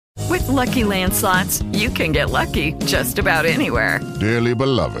Lucky Land Slots, you can get lucky just about anywhere. Dearly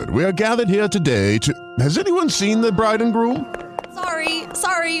beloved, we are gathered here today to... Has anyone seen the bride and groom?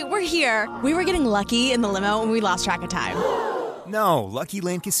 Sorry, we're here. We were getting lucky in the limo and we lost track of time. No, Lucky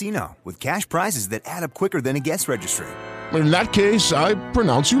Land Casino, with cash prizes that add up quicker than a guest registry. In that case, I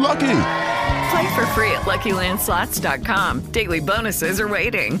pronounce you lucky. Play for free at LuckyLandSlots.com. Daily bonuses are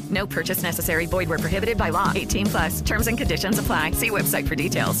waiting. No purchase necessary. Void where prohibited by law. 18+. Terms and conditions apply. See website for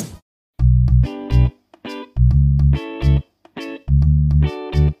details.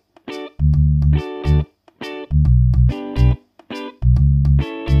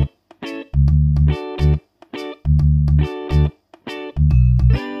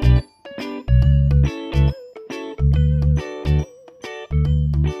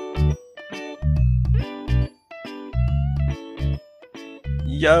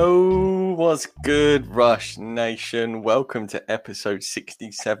 Yo, what's good, Rush Nation? Welcome to episode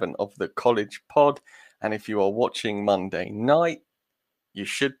 67 of the College Pod. And if you are watching Monday night, you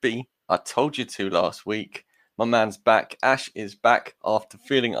should be. I told you to last week. My man's back. Ash is back after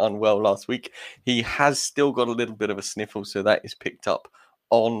feeling unwell last week. He has still got a little bit of a sniffle, so that is picked up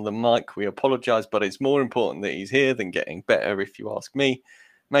on the mic. We apologise, but it's more important that he's here than getting better, if you ask me.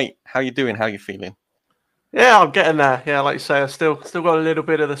 Mate, how you doing? How you feeling? Yeah, I'm getting there. Yeah, like you say, I still got a little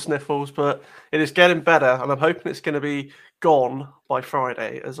bit of the sniffles, but it is getting better, and I'm hoping it's going to be gone by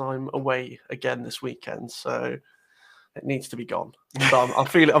Friday, as I'm away again this weekend. So it needs to be gone. But I'm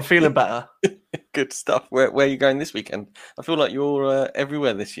feeling better. Good stuff. Where are you going this weekend? I feel like you're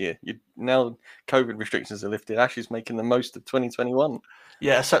everywhere this year. Now COVID restrictions are lifted. Ash is making the most of 2021.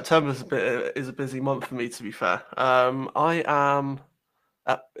 Yeah, September is a busy month for me, to be fair. I'm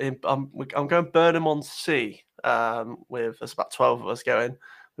going Burnham-on-Sea with there's about 12 of us going.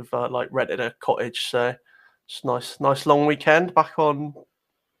 We've rented a cottage, so it's nice long weekend. Back on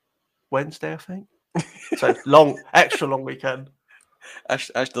Wednesday, I think. So extra long weekend.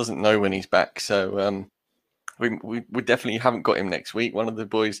 Ash doesn't know when he's back, so we definitely haven't got him next week. One of the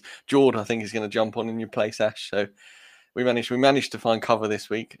boys, Jord, I think is going to jump on in your place, Ash. So we managed to find cover this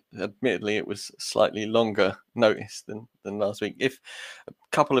week. Admittedly, it was slightly longer notice than last week. If a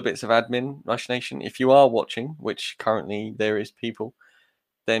couple of bits of admin, Rush Nation, if you are watching, which currently there is people,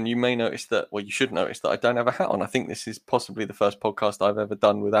 then you may notice that, well, you should notice that I don't have a hat on. I think this is possibly the first podcast I've ever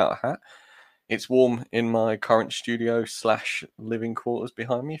done without a hat. It's warm in my current studio / living quarters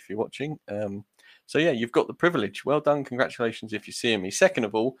behind me, if you're watching. So yeah, you've got the privilege. Well done. Congratulations if you're seeing me. Second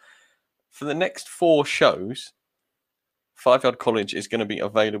of all, for the next 4 shows, 5 Yard College is going to be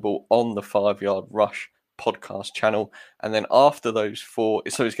available on the 5 Yard Rush podcast channel. And then after those 4,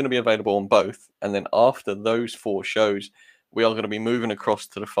 so it's going to be available on both. And then after those 4 shows, we are going to be moving across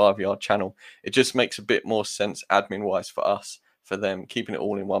to the 5 Yard channel. It just makes a bit more sense admin wise for us, for them, keeping it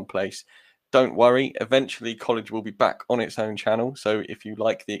all in one place. Don't worry, eventually College will be back on its own channel. So if you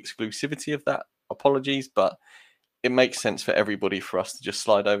like the exclusivity of that, apologies, but it makes sense for everybody for us to just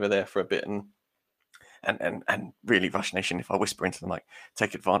slide over there for a bit and really, Rush Nation, if I whisper into the mic,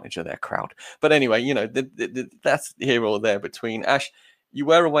 take advantage of their crowd. But anyway, you know, that's here or there between. Ash, you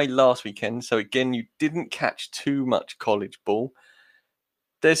were away last weekend, so again, you didn't catch too much college ball.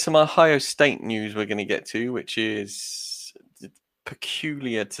 There's some Ohio State news we're going to get to, which is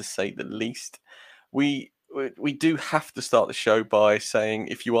peculiar to say the least. We do have to start the show by saying,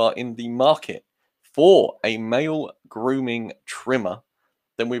 if you are in the market for a male grooming trimmer,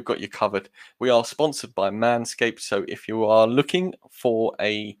 then we've got you covered. We are sponsored by Manscaped. So if you are looking for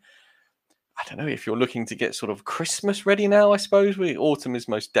if you're looking to get sort of Christmas ready now, I suppose. Autumn is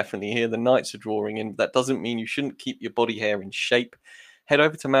most definitely here. The nights are drawing in. That doesn't mean you shouldn't keep your body hair in shape. Head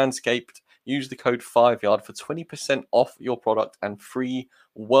over to Manscaped. Use the code 5YARD for 20% off your product and free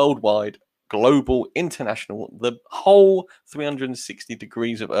worldwide, global, international, the whole 360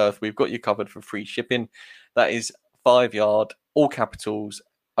 degrees of Earth. We've got you covered for free shipping. That is 5YARD, all capitals,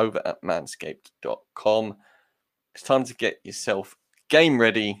 over at manscaped.com. It's time to get yourself game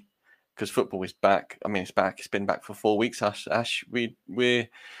ready because football is back. I mean, it's back. It's been back for 4 weeks. Ash, we're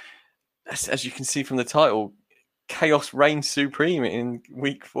as you can see from the title, chaos reigns supreme in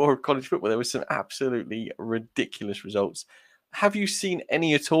week 4 of college football. There were some absolutely ridiculous results. Have you seen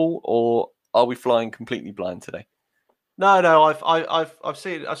any at all, or are we flying completely blind today? No, I've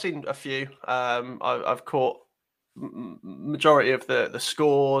seen a few. I've caught majority of the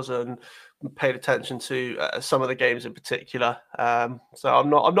scores and paid attention to some of the games in particular. So I'm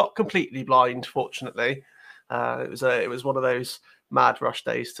not completely blind, fortunately. It was one of those mad rush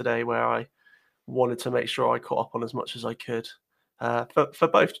days today where I wanted to make sure I caught up on as much as I could. For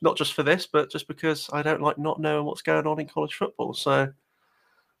both, not just for this, but just because I don't like not knowing what's going on in college football. So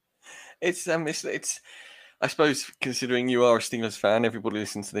It's. I suppose considering you are a Steelers fan, everybody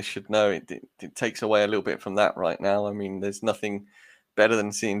listening to this should know it takes away a little bit from that right now. I mean, there's nothing better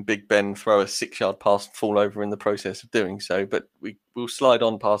than seeing Big Ben throw a 6-yard pass and fall over in the process of doing so. But we'll slide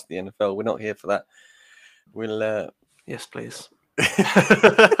on past the NFL. We're not here for that. We'll yes, please.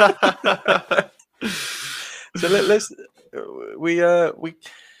 So let's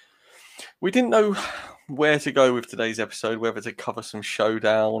we didn't know where to go with today's episode, whether to cover some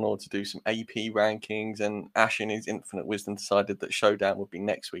Showdown or to do some AP rankings, and Ash in his infinite wisdom decided that Showdown would be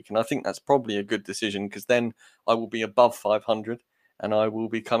next week, and I think that's probably a good decision because then I will be above 500 and I will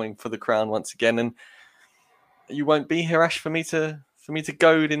be coming for the crown once again, and you won't be here, Ash, for me to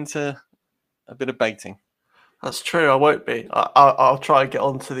goad into a bit of baiting. That's true. I won't be. I'll try and get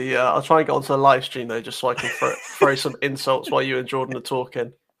onto the. I'll try and get onto the live stream though, just so I can throw some insults while you and Jordan are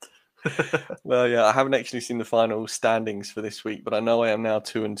talking. Well, yeah, I haven't actually seen the final standings for this week, but I know I am now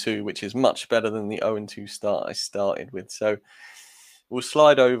 2-2, which is much better than the 0-2 start I started with. So we'll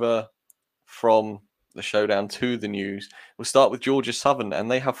slide over from the Showdown to the news. We'll start with Georgia Southern,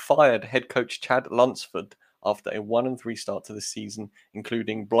 and they have fired head coach Chad Lunsford after a 1-3 start to the season,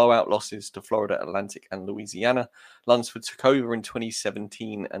 including blowout losses to Florida Atlantic and Louisiana. Lunsford took over in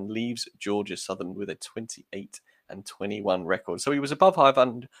 2017 and leaves Georgia Southern with a 28-21 record. So he was above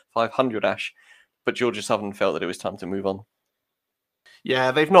 500, Ash, but Georgia Southern felt that it was time to move on.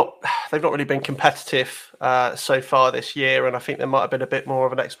 Yeah, they've not really been competitive so far this year, and I think there might have been a bit more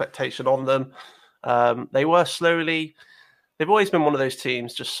of an expectation on them. They were slowly. They've always been one of those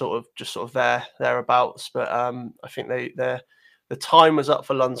teams, just sort of thereabouts. But I think the time was up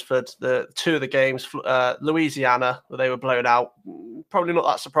for Lunsford. The two of the games, Louisiana, where they were blown out, probably not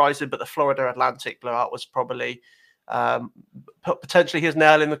that surprising. But the Florida Atlantic blowout was probably potentially his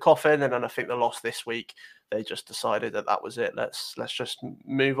nail in the coffin. And then I think the loss this week, they just decided that was it. Let's just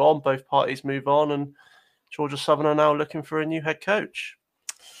move on. Both parties move on, and Georgia Southern are now looking for a new head coach.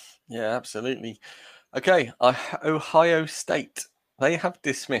 Yeah, absolutely. Okay, Ohio State. They have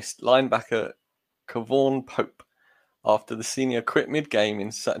dismissed linebacker Kavon Pope after the senior quit mid-game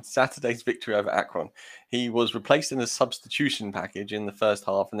in Saturday's victory over Akron. He was replaced in a substitution package in the first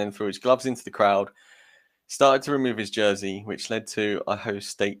half and then threw his gloves into the crowd, started to remove his jersey, which led to Ohio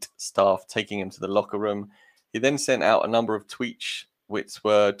State staff taking him to the locker room. He then sent out a number of tweets which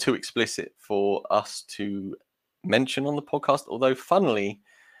were too explicit for us to mention on the podcast, although funnily,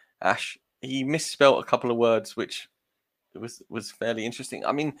 Ash, he misspelled a couple of words, which was fairly interesting.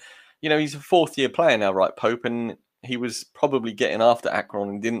 I mean, he's a fourth-year player now, right, Pope? And he was probably getting after Akron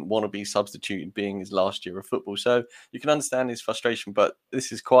and didn't want to be substituted, being his last year of football. So you can understand his frustration, but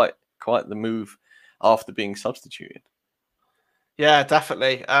this is quite the move after being substituted. Yeah,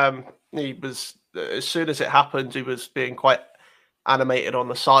 definitely. He was, as soon as it happened, he was being quite animated on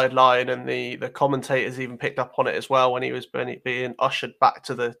the sideline, and the commentators even picked up on it as well when he was being ushered back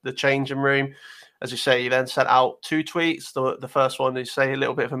to the changing room. As you say, he then sent out two tweets. The first one, he say a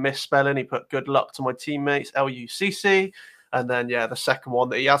little bit of a misspelling. He put "good luck to my teammates," LUCC, and then the second one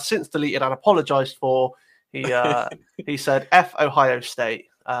that he has since deleted and apologized for. He said "F Ohio State,"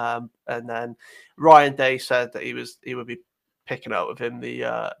 and then Ryan Day said that he would be picking up with him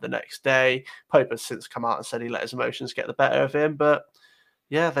the next day. Pope has since come out and said he let his emotions get the better of him, but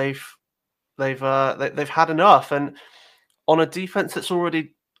yeah, they've had enough. And on a defense that's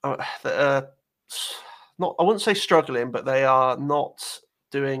already not, I wouldn't say struggling, but they are not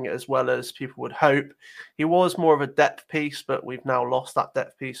doing as well as people would hope. He was more of a depth piece, but we've now lost that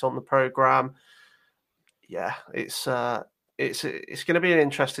depth piece on the program. Yeah, it's going to be an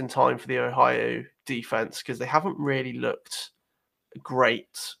interesting time for the Ohio defense because they haven't really looked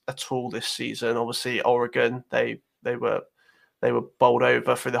great at all this season. Obviously, Oregon, they were bowled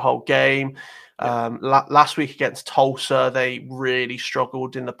over through the whole game. Last week against Tulsa, they really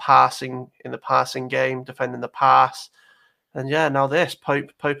struggled in the passing game, defending the pass. And yeah, now this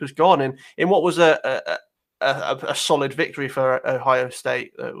Pope has gone in what was a solid victory for Ohio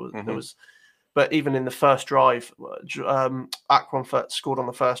State. There was. But even in the first drive, Akron scored on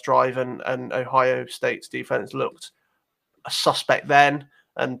the first drive, and Ohio State's defense looked a suspect then.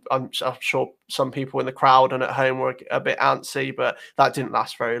 And I'm sure some people in the crowd and at home were a bit antsy, but that didn't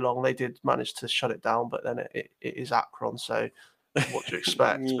last very long. They did manage to shut it down, but then it is Akron, so what do you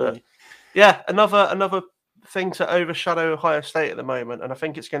expect? But yeah, another thing to overshadow Ohio State at the moment, and I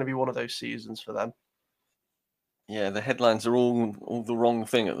think it's going to be one of those seasons for them. Yeah, the headlines are all the wrong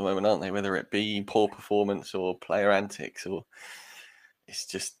thing at the moment, aren't they? Whether it be poor performance or player antics, or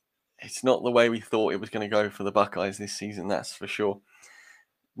it's not the way we thought it was going to go for the Buckeyes this season, that's for sure.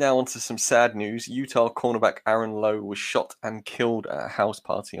 Now on to some sad news. Utah cornerback Aaron Lowe was shot and killed at a house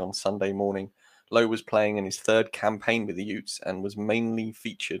party on Sunday morning. Lowe was playing in his third campaign with the Utes and was mainly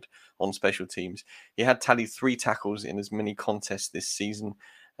featured on special teams. He had tallied 3 tackles in as many contests this season,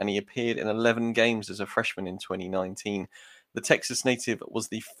 and he appeared in 11 games as a freshman in 2019. The Texas native was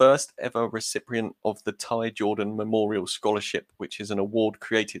the first ever recipient of the Ty Jordan Memorial Scholarship, which is an award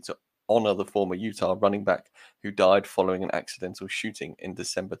created to honor the former Utah running back who died following an accidental shooting in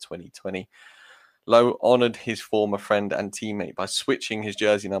December 2020. Lowe honored his former friend and teammate by switching his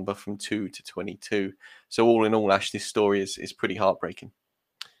jersey number from 2 to 22. So all in all, Ash, this story is pretty heartbreaking.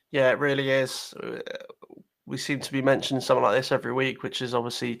 Yeah, it really is. We seem to be mentioning something like this every week, which is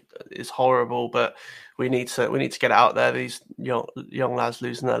obviously is horrible, but we need to get it out there. These young lads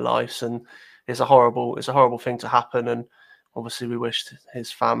losing their lives, and it's a horrible thing to happen. And obviously, we wish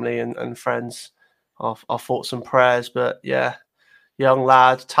his family and friends our thoughts and prayers. But yeah, young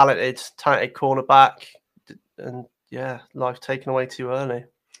lad, talented cornerback, and yeah, life taken away too early.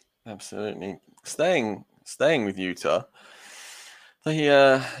 Absolutely. Staying with Utah.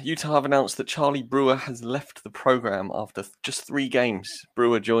 The Utah have announced that Charlie Brewer has left the program after just 3 games.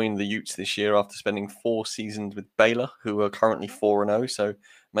 Brewer joined the Utes this year after spending 4 seasons with Baylor, who are currently 4-0. So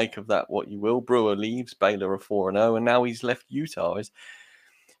make of that what you will. Brewer leaves, Baylor are 4-0, and now he's left Utah.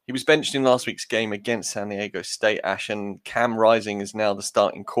 He was benched in last week's game against San Diego State, Ash, and Cam Rising is now the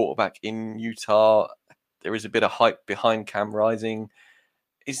starting quarterback in Utah. There is a bit of hype behind Cam Rising.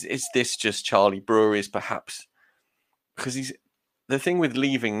 Is this just Charlie Brewer? Is perhaps because the thing with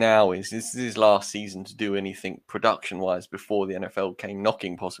leaving now is this is his last season to do anything production-wise before the NFL came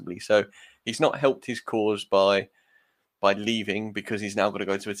knocking, possibly. So he's not helped his cause by leaving, because he's now got to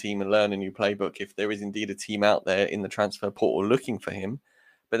go to a team and learn a new playbook if there is indeed a team out there in the transfer portal looking for him.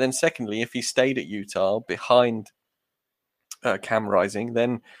 But then secondly, if he stayed at Utah behind Cam Rising,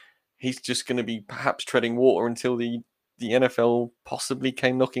 then he's just going to be perhaps treading water until the NFL possibly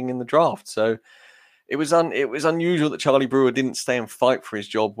came knocking in the draft. So it was unusual that Charlie Brewer didn't stay and fight for his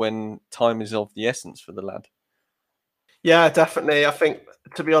job when time is of the essence for the lad. Yeah, definitely. I think,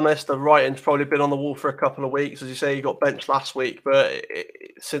 to be honest, the writing's probably been on the wall for a couple of weeks. As you say, he got benched last week, but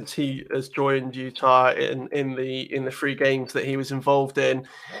since he has joined Utah in the 3 games that he was involved in,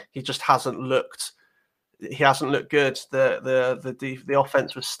 he just hasn't looked. He hasn't looked good. The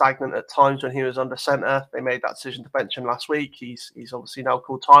offense was stagnant at times when he was under center. They made that decision to bench him last week. He's obviously now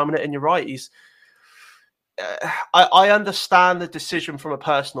called time on it, and you're right. I understand the decision from a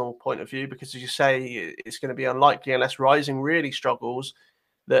personal point of view, because, as you say, it's going to be unlikely unless Rising really struggles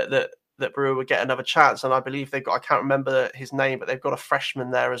that Brewer would get another chance. And I believe they've got, I can't remember his name, but they've got a freshman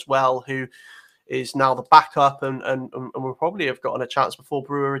there as well who is now the backup and will probably have gotten a chance before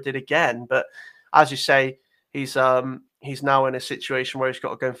Brewer did again. But as you say, he's now in a situation where he's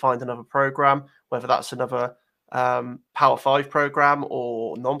got to go and find another program, whether that's another Power 5 program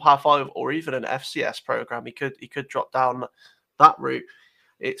or non-Power 5 or even an FCS program. He could drop down that route.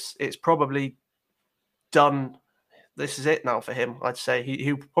 It's probably done. This is it now for him. I'd say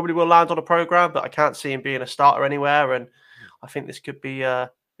he probably will land on a program, but I can't see him being a starter anywhere. And I think this could be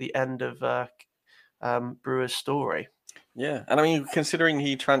the end of Brewer's story. Yeah, and I mean, considering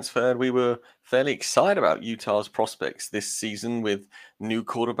he transferred, we were fairly excited about Utah's prospects this season with new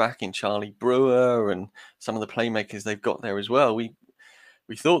quarterback in Charlie Brewer and some of the playmakers they've got there as well. We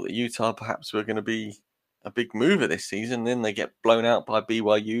thought that Utah perhaps were going to be a big mover this season. Then they get blown out by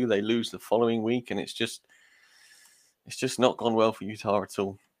BYU. They lose the following week, and it's just not gone well for Utah at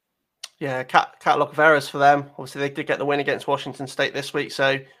all. Yeah, catalog of errors for them. Obviously, they did get the win against Washington State this week,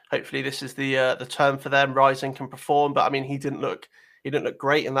 so hopefully this is the term for them. Rising can perform, but I mean, he didn't look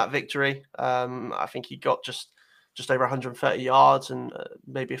great in that victory. I think he got just over 130 yards and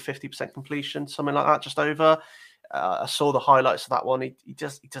maybe a 50% completion, something like that, just over. I saw the highlights of that one. He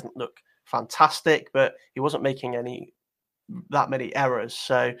doesn't look fantastic, but he wasn't making that many errors.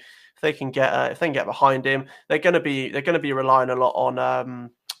 So if they can get behind him, they're going to be relying a lot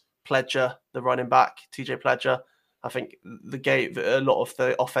on Pledger, the running back, TJ Pledger. I think a lot of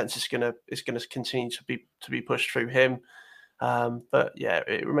the offense is going to continue to be pushed through him. But yeah,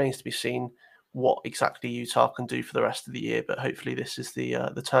 it remains to be seen what exactly Utah can do for the rest of the year. But hopefully, this is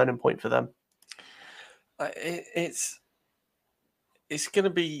the turning point for them. It's going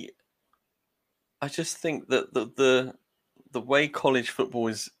to be. I just think that the way college football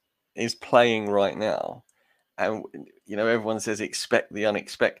is playing right now, and everyone says expect the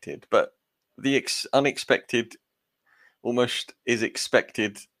unexpected, but the unexpected almost is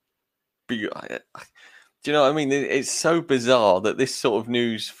expected. Do you know what I mean? It's so bizarre that this sort of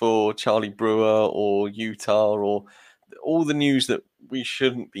news for Charlie Brewer or Utah or all the news that we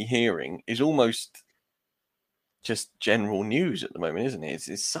shouldn't be hearing is almost just general news at the moment, isn't it?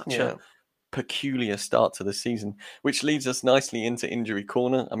 It's such a peculiar start to the season, which leads us nicely into injury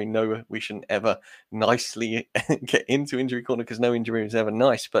corner. I mean, no, we shouldn't ever nicely get into injury corner because no injury is ever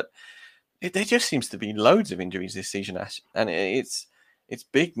nice, but there just seems to be loads of injuries this season, Ash, and it's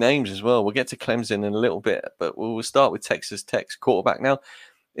big names as well. We'll get to Clemson in a little bit, but we'll start with Texas Tech's quarterback. Now,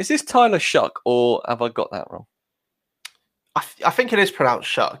 is this Tyler Shuck, or have I got that wrong? I think it is pronounced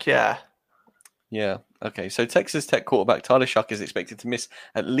Shuck, yeah. Yeah, okay. So Texas Tech quarterback Tyler Shuck is expected to miss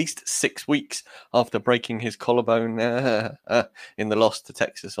at least 6 weeks after breaking his collarbone in the loss to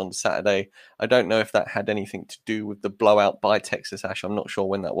Texas on Saturday. I don't know if that had anything to do with the blowout by Texas, Ash. I'm not sure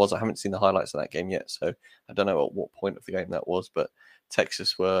when that was. I haven't seen the highlights of that game yet, so I don't know at what point of the game that was, but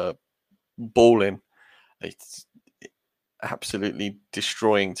Texas were balling. It's absolutely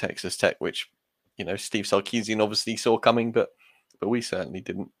destroying Texas Tech, which, Steve Sarkisian obviously saw coming, but we certainly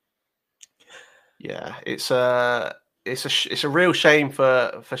didn't. Yeah, it's a real shame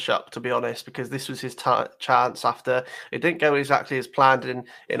for Shuck, to be honest, because this was his chance after it didn't go exactly as planned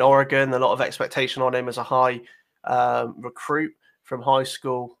in Oregon. A lot of expectation on him as a high recruit from high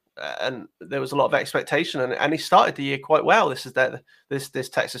school, and there was a lot of expectation, and he started the year quite well. This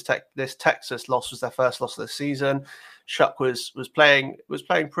Texas loss was their first loss of the season. Shuck was playing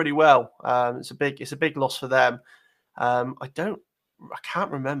pretty well. It's a big loss for them. I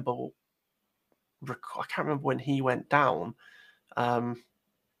can't remember when he went down. I'm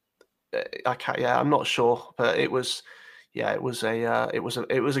not sure, but it was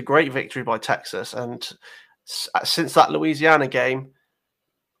a great victory by Texas, and since that Louisiana game,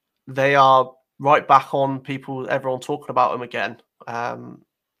 they are right back on everyone talking about them again.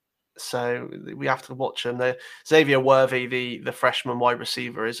 So we have to watch them. Xavier Worthy, the freshman wide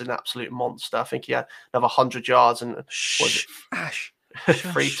receiver, is an absolute monster. I think he had another 100 yards and Ash.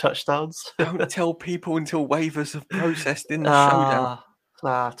 3 touchdowns. Don't tell people until waivers have processed in the showdown.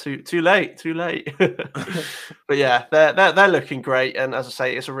 Too late. But yeah, they're looking great, and as I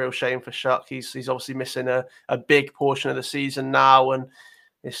say, it's a real shame for Shuck. He's obviously missing a big portion of the season now, and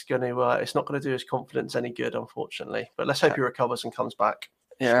it's not going to do his confidence any good, unfortunately. But let's hope he recovers and comes back.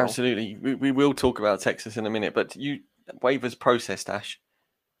 Yeah, strong. Absolutely. We will talk about Texas in a minute, but waivers processed, Ash.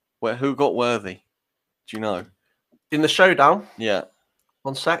 Who got Worthy? Do you know? In the showdown? Yeah.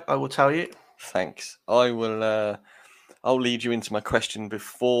 1 sec, I will tell you. Thanks. I will. I'll lead you into my question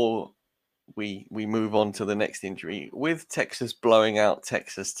before we move on to the next injury. With Texas blowing out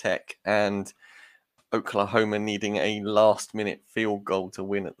Texas Tech and Oklahoma needing a last-minute field goal to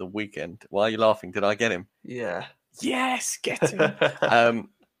win at the weekend. Why are you laughing? Did I get him? Yeah. Yes, get him.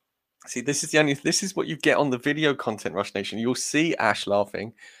 See, this is what you get on the video content, Rush Nation. You'll see Ash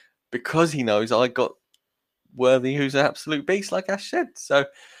laughing because he knows I got Worthy, who's an absolute beast, like Ash said. So,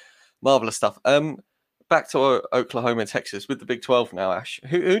 marvellous stuff. Back to Oklahoma, Texas, with the Big 12 now, Ash.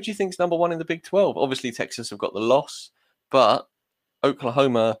 Who do you think's number one in the Big 12? Obviously, Texas have got the loss, but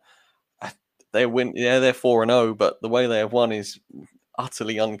Oklahoma, they win. Yeah, they're 4-0, but the way they have won is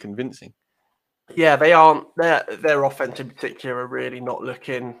utterly unconvincing. Yeah, they aren't. Their offense in particular are really not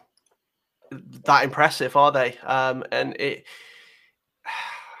looking that impressive, are they?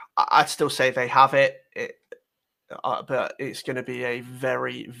 I'd still say they have it. But it's going to be a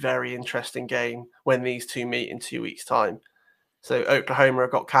very, very interesting game when these two meet in 2 weeks' time. So Oklahoma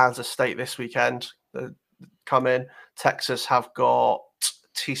have got Kansas State this weekend. Come in. Texas have got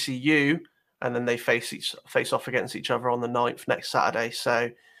TCU, and then they face off against each other on the 9th next Saturday. So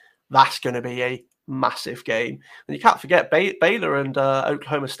that's going to be a massive game. And you can't forget Baylor and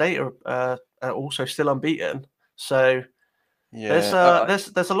Oklahoma State are also still unbeaten. So yeah,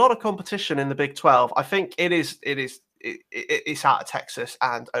 there's a lot of competition in the Big 12. I think it's out of Texas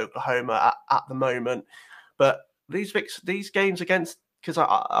and Oklahoma at the moment, but these games against, because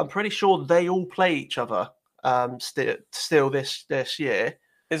I'm pretty sure they all play each other still this year.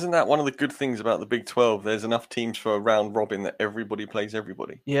 Isn't that one of the good things about the Big 12? There's enough teams for a round robin that everybody plays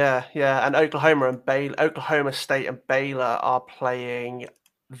everybody. Yeah, and Oklahoma State and Baylor are playing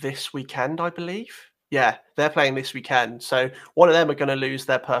this weekend, I believe. Yeah, they're playing this weekend. So one of them are going to lose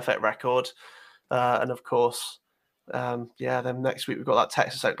their perfect record. And of course, then next week we've got that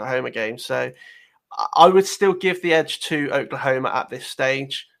Texas-Oklahoma game. So I would still give the edge to Oklahoma at this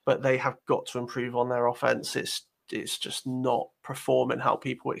stage, but they have got to improve on their offense. It's just not performing how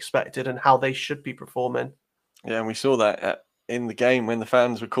people expected and how they should be performing. Yeah, and we saw that in the game when the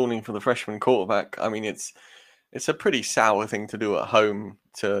fans were calling for the freshman quarterback. I mean, it's a pretty sour thing to do at home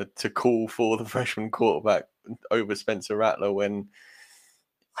to call for the freshman quarterback over Spencer Rattler when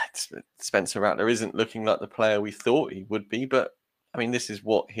Spencer Rattler isn't looking like the player we thought he would be. But I mean, this is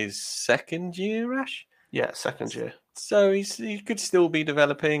what, his second year, Ash? Yeah, second year. So he could still be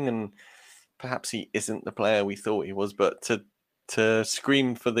developing, and perhaps he isn't the player we thought he was. But to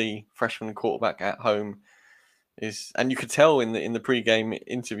scream for the freshman quarterback at home is, and you could tell in the pre-game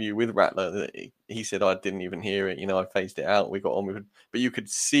interview with Rattler that he said, "I didn't even hear it. I phased it out. We got on with it." But you could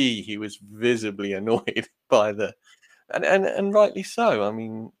see he was visibly annoyed by and rightly so. I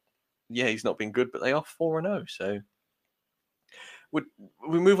mean, yeah, he's not been good, but they are 4-0. So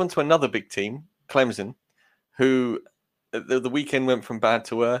we move on to another big team, Clemson, who the weekend went from bad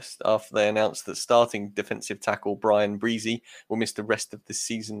to worse after they announced that starting defensive tackle Brian Breezy will miss the rest of the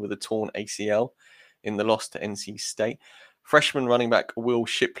season with a torn ACL in the loss to NC State. Freshman running back Will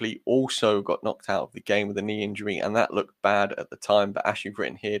Shipley also got knocked out of the game with a knee injury, and that looked bad at the time, but Ash, you've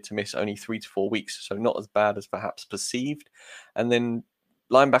written here to miss only 3 to 4 weeks, so not as bad as perhaps perceived. And then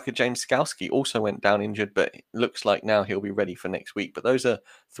linebacker James Skalski also went down injured, but it looks like now he'll be ready for next week. But those are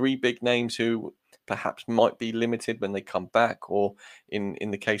 3 big names who perhaps might be limited when they come back, or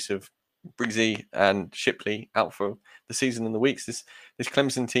in the case of Breezy and Shipley out for the season and the weeks. This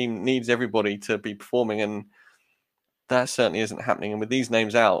Clemson team needs everybody to be performing, and that certainly isn't happening. And with these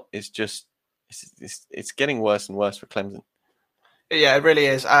names out, it's getting worse and worse for Clemson. Yeah, it really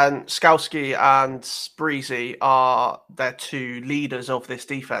is. And Skalski and Breezy are their 2 leaders of this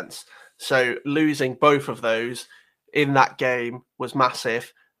defense. So losing both of those in that game was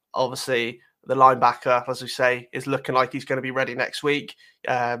massive. Obviously, the linebacker, as we say, is looking like he's going to be ready next week.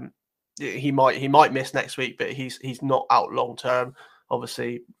 He might miss next week, but he's not out long term.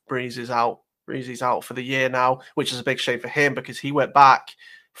 Obviously, Breezy's out for the year now, which is a big shame for him because he went back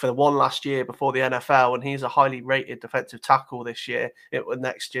for the one last year before the NFL, and he's a highly rated defensive tackle this year with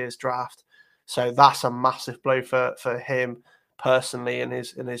next year's draft. So that's a massive blow for him personally in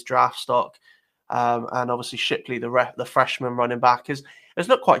his draft stock. And obviously Shipley, the freshman running back, has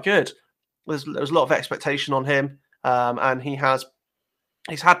looked quite good. There's a lot of expectation on him, and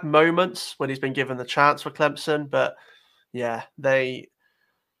he's had moments when he's been given the chance for Clemson, but yeah, they're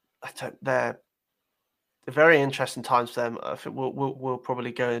very interesting times for them. I think we'll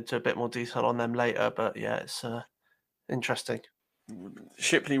probably go into a bit more detail on them later, but yeah, it's interesting.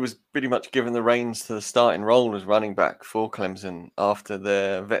 Shipley was pretty much given the reins to the starting role as running back for Clemson after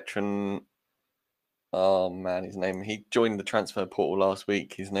their veteran. Oh man, his name. He joined the transfer portal last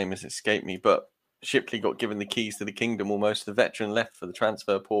week. His name has escaped me, but Shipley got given the keys to the kingdom almost. The veteran left for the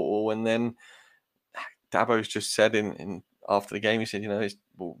transfer portal, and then Dabo's just said in after the game, he said,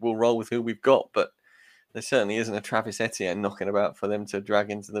 we'll roll with who we've got, but there certainly isn't a Travis Etienne knocking about for them to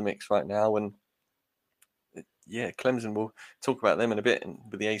drag into the mix right now. And yeah, Clemson, we'll talk about them in a bit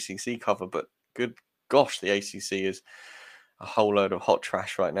with the ACC cover, but good gosh, the ACC is a whole load of hot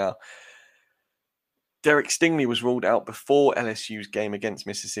trash right now. Derek Stingley was ruled out before LSU's game against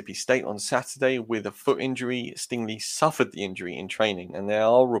Mississippi State on Saturday with a foot injury. Stingley suffered the injury in training, and there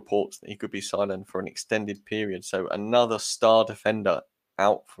are reports that he could be sidelined for an extended period. So another star defender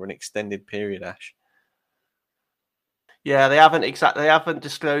out for an extended period, Ash. Yeah, they haven't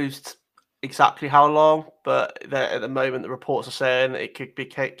disclosed exactly how long, but at the moment the reports are saying it could be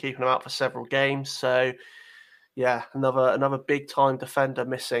keeping him out for several games. So yeah, another big time defender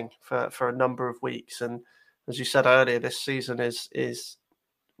missing for a number of weeks. And as you said earlier, this season is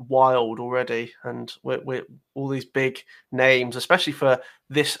wild already, and we're all these big names, especially for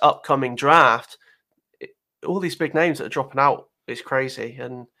this upcoming draft. All these big names that are dropping out is crazy.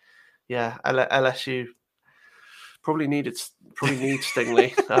 And yeah, LSU probably need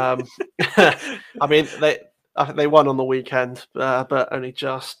Stingley. I mean, they won on the weekend, but only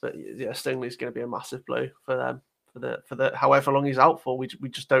just. But yeah, Stingley's going to be a massive blow for them for the however long he's out for. We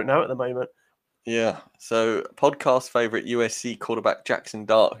just don't know at the moment. Yeah. So podcast favorite USC quarterback Jackson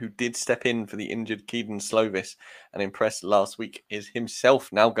Dart, who did step in for the injured Kedon Slovis and impressed last week, is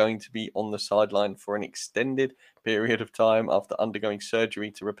himself now going to be on the sideline for an extended period of time after undergoing surgery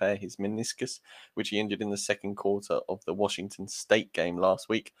to repair his meniscus, which he injured in the second quarter of the Washington State game last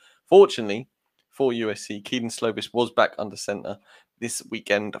week. Fortunately for USC, Kedon Slovis was back under center this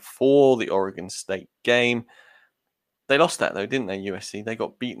weekend for the Oregon State game. They lost that though, didn't they, USC? They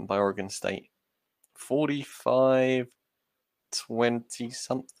got beaten by Oregon State 45-20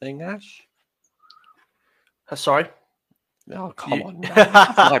 something, Ash? Sorry? Oh, come on.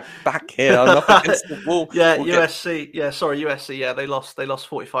 My back here. I'm up against the wall. Yeah, USC. USC. Yeah, they lost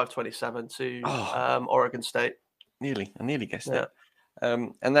 45-27 to Oregon State. I nearly guessed it.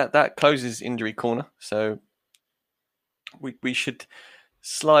 And that closes Injury Corner. So we should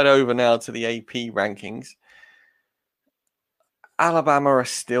slide over now to the AP rankings. Alabama are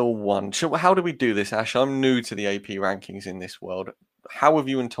still one. How do we do this, Ash? I'm new to the AP rankings in this world. How have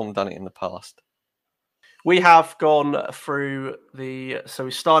you and Tom done it in the past? We have gone through so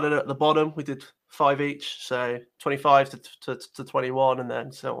we started at the bottom. We did 5 each, so 25 to 21, and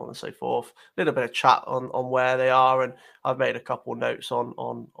then so on and so forth. A little bit of chat on where they are, and I've made a couple notes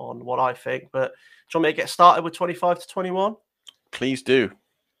on what I think. But do you want me to get started with 25 to 21? Please do.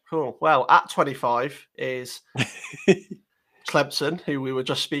 Cool. Well, at 25 is Clemson, who we were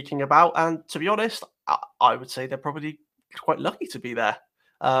just speaking about, and to be honest, I would say they're probably quite lucky to be there.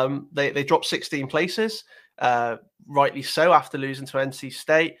 They dropped 16 places, rightly so, after losing to NC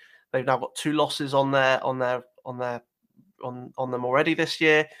State. They've now got 2 losses on them already this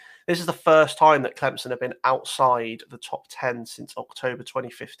year. This is the first time that Clemson have been outside the top 10 since October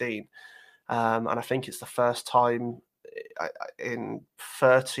 2015, and I think it's the first time in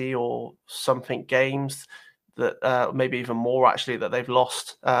 30 or something games that maybe even more actually that they've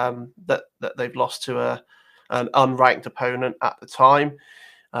lost that they've lost to an unranked opponent at the time.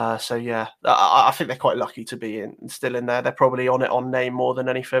 So yeah, I think they're quite lucky to be still in there. They're probably on name more than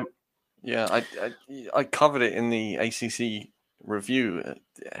anything. Yeah, I covered it in the ACC review.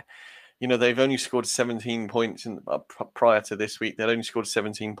 They've only scored 17 points prior to this week. They'd only scored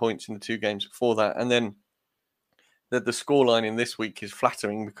 17 points in the 2 games before that, and then the scoreline in this week is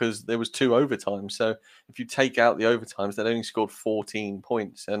flattering because there was 2 overtimes. So if you take out the overtimes, they'd only scored 14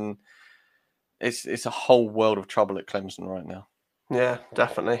 points, and it's a whole world of trouble at Clemson right now. Yeah,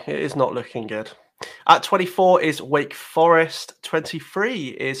 definitely. It is not looking good. At 24 is Wake Forest. 23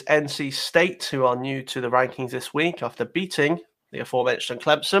 is NC State, who are new to the rankings this week after beating the aforementioned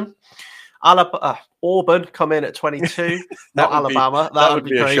Clemson. Auburn come in at 22, not Alabama. That would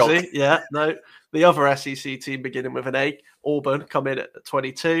be crazy. Yeah, no. The other SEC team beginning with an A, Auburn, come in at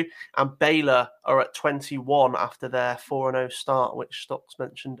 22, and Baylor are at 21 after their 4-0 start, which Stocks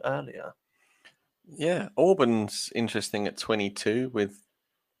mentioned earlier. Yeah, Auburn's interesting at 22 with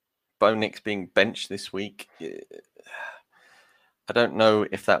Bo Nix being benched this week. I don't know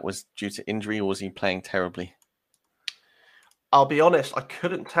if that was due to injury or was he playing terribly. I'll be honest, I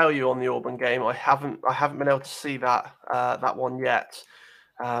couldn't tell you on the Auburn game. I haven't been able to see that one yet.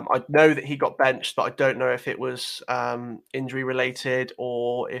 I know that he got benched, but I don't know if it was injury related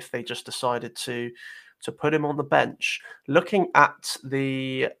or if they just decided to put him on the bench. Looking at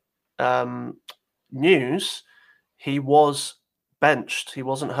the news, he was benched. He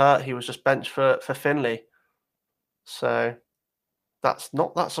wasn't hurt. He was just benched for Finley. So that's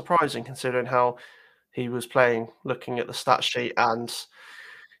not that surprising considering how he was playing, looking at the stat sheet. And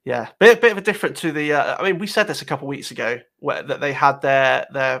yeah, bit of a different to the we said this a couple of weeks ago that they had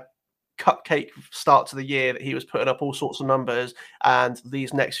their cupcake start to the year, that he was putting up all sorts of numbers, and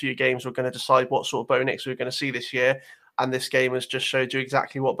these next few games were going to decide what sort of Bo Nix we were going to see this year. And this game has just showed you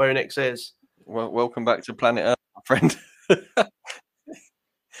exactly what Bo Nix is. Well, welcome back to Planet Earth, my friend.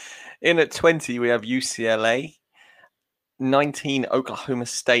 In at 20, we have UCLA. 19, Oklahoma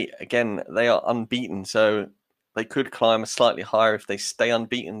State. Again, they are unbeaten, so they could climb slightly higher if they stay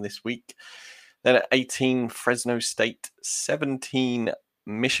unbeaten this week. Then at 18, Fresno State. 17,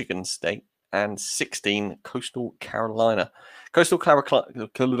 Michigan State. And 16, Coastal Carolina. 16,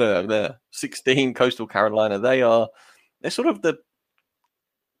 Coastal Carolina. They're sort of the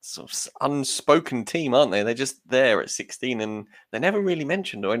unspoken team, aren't they? They're just there at 16 and they're never really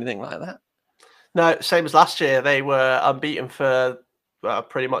mentioned or anything like that. No, same as last year. They were unbeaten for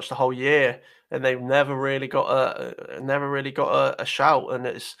pretty much the whole year, and they've never really got a shout. And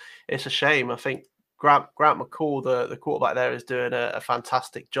it's a shame. I think Grant McCall, the quarterback there, is doing a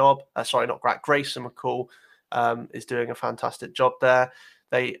fantastic job. Grayson McCall is doing a fantastic job there.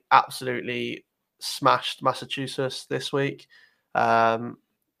 They absolutely smashed Massachusetts this week. They're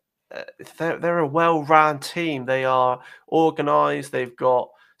a well-run team. They are organised. They've got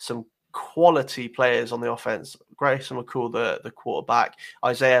some quality players on the offense. Grayson McCall, the quarterback,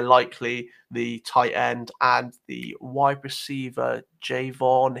 Isaiah Likely, the tight end, and the wide receiver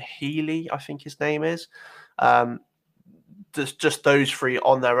Javon Healy, I think his name is. Just those 3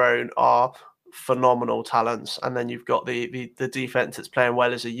 on their own are phenomenal talents. And then you've got the defense that's playing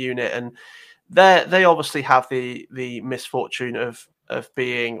well as a unit, and they obviously have the misfortune of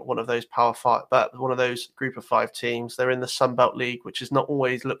being one of those Power 5, but one of those Group of 5 teams. They're in the Sun Belt League, which is not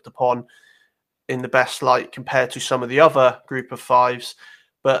always looked upon in the best light compared to some of the other Group of 5s,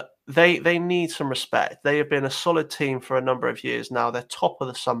 but they need some respect. They have been a solid team for a number of years now. They're top of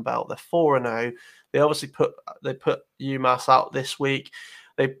the Sun Belt. They're 4-0. They obviously put UMass out this week.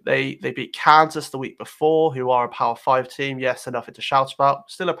 They beat Kansas the week before, who are a Power 5 team. Yes, they're nothing to shout about.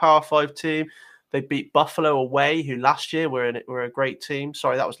 Still a Power 5 team. They beat Buffalo away, who last year were a great team.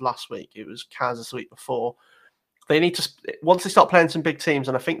 Sorry, that was last week. It was Kansas the week before. They need to, once they start playing some big teams,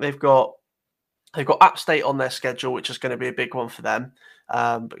 and I think they've got App State on their schedule, which is going to be a big one for them.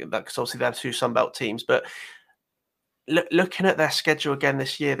 Because obviously they're 2 Sunbelt teams. But looking at their schedule again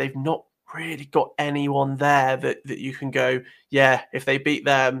this year, they've not really got anyone there that you can go, yeah, if they beat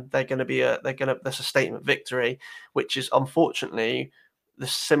them, that's a statement victory, which is unfortunately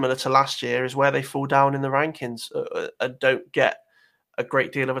similar to last year, is where they fall down in the rankings and don't get a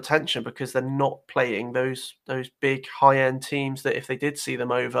great deal of attention because they're not playing those big high end teams that if they did see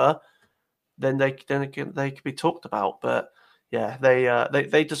them over, then they could be talked about. But yeah,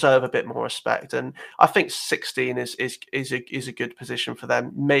 they deserve a bit more respect, and I think 16 is a good position for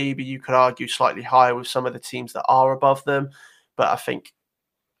them. Maybe you could argue slightly higher with some of the teams that are above them, but I think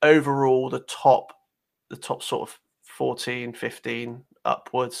overall the top sort of 14, 15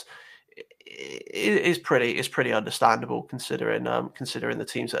 upwards is pretty understandable considering the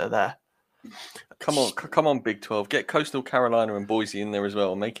teams that are there. Come on, Big 12, get Coastal Carolina and Boise in there as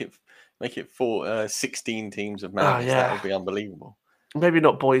well. Make it 16 teams of madness. Yeah. That would be unbelievable. Maybe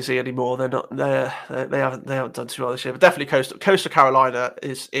not Boise anymore. They haven't done too well this year. But definitely Coastal Carolina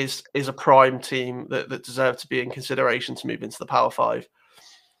is a prime team that deserve to be in consideration to move into the Power 5.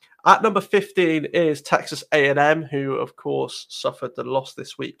 At number 15 is Texas A&M, who of course suffered the loss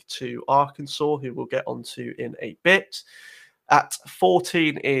this week to Arkansas, who we'll get onto in a bit. At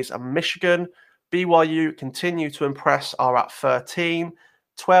 14 is Michigan. BYU continue to impress, are at 13.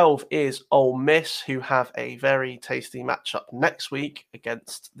 12 is Ole Miss, who have a very tasty matchup next week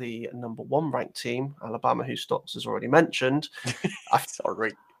against the number 1 ranked team, Alabama, who Stocks has already mentioned.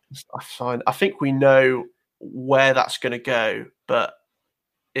 Sorry. I think we know where that's going to go, but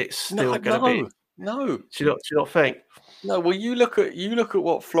it's still going to be. No. Do you not think? No. Well, you look at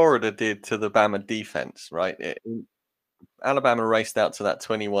what Florida did to the Bama defense, right? Alabama raced out to that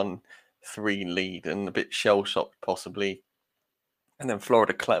 21-3 lead and a bit shell-shocked possibly. And then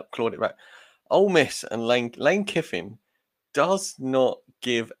Florida clawed it back. Ole Miss and Lane Kiffin does not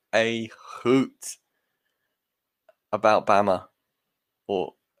give a hoot about Bama,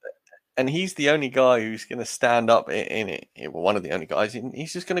 and he's the only guy who's going to stand up in it. Well, one of the only guys.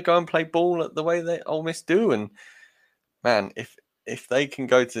 He's just going to go and play ball the way that Ole Miss do. And man, if they can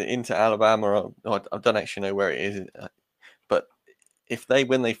go into Alabama, I don't actually know where it is, but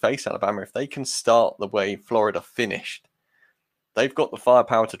when they face Alabama, if they can start the way Florida finished, they've got the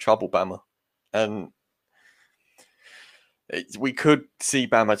firepower to trouble Bama. And we could see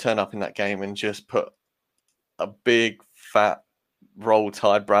Bama turn up in that game and just put a big, fat, Roll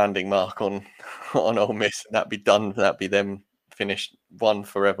Tide branding mark on Ole Miss. That'd be done. That'd be them finished, won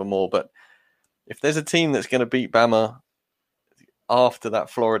forevermore. But if there's a team that's going to beat Bama after that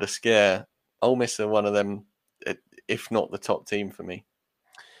Florida scare, Ole Miss are one of them, if not the top team for me.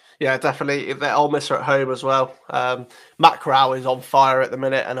 Yeah, definitely. The Ole Miss are at home as well. Matt Corral is on fire at the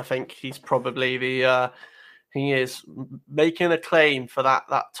minute, and I think he's probably he is making a claim for that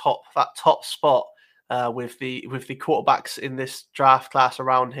top spot with the quarterbacks in this draft class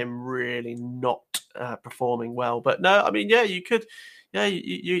around him really not performing well. But no, I mean, yeah, you could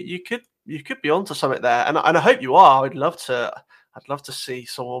be onto something there, and I hope you are. I'd love to see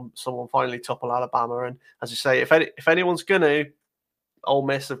someone finally topple Alabama, and as you say, if anyone's gonna, Ole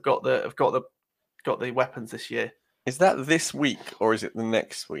Miss have got the weapons this year. Is that this week or is it the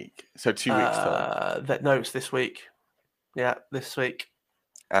next week? So 2 weeks time. No, it's this week. Yeah, this week.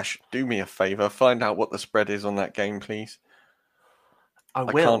 Ash, do me a favour. Find out what the spread is on that game, please. I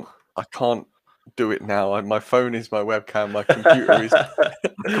will. I can't do it now. My phone is my webcam. My computer is.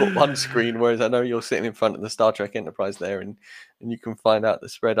 I've got one screen, whereas I know you're sitting in front of the Star Trek Enterprise there, and you can find out the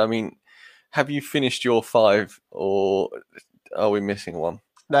spread. I mean, have you finished your 5 or are we missing one?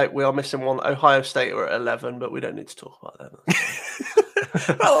 No, we are missing one. Ohio State are at 11, but we don't need to talk about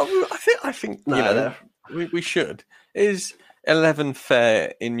that. Well, I think we should. Is 11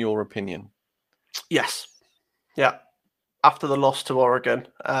 fair in your opinion? Yes. Yeah. After the loss to Oregon,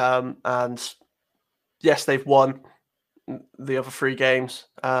 and yes, they've won the other 3 games,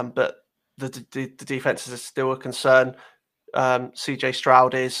 but the defense is still a concern. CJ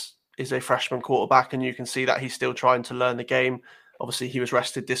Stroud is a freshman quarterback, and you can see that he's still trying to learn the game. Obviously, he was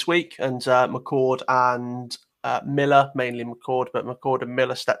rested this week, and McCord and Miller, mainly McCord, but McCord and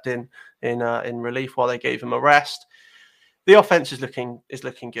Miller stepped in relief while they gave him a rest. The offense is looking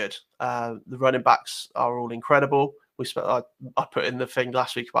good. The running backs are all incredible. I put in the thing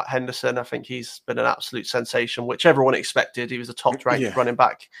last week about Henderson. I think he's been an absolute sensation, which everyone expected. He was a top-ranked running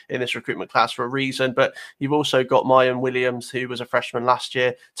back in this recruitment class for a reason. But you've also got Mayan Williams, who was a freshman last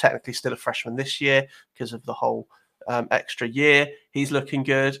year, technically still a freshman this year because of the whole extra year. He's looking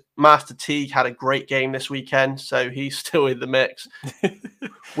good. Master Teague had a great game this weekend, so he's still in the mix.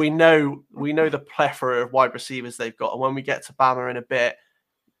 we know the plethora of wide receivers they've got, and when we get to Bama in a bit,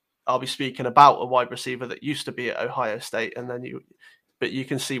 I'll be speaking about a wide receiver that used to be at Ohio State, but you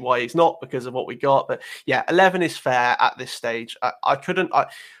can see why he's not because of what we got. But yeah, 11 is fair at this stage. I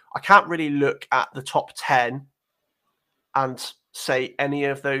can't really look at the top 10 and say any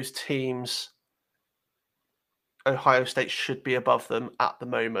of those teams Ohio State should be above them at the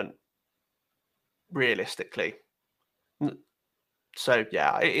moment, realistically. So,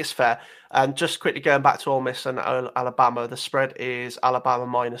 yeah, it is fair. And just quickly going back to Ole Miss and Alabama, the spread is Alabama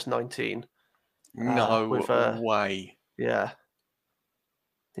minus 19. No way. Yeah.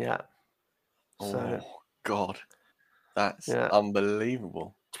 Oh, God. That's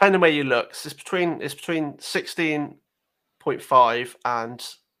unbelievable. Depending where you look, it's between 16.5 and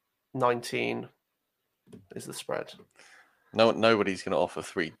 19 is the spread. No, nobody's going to offer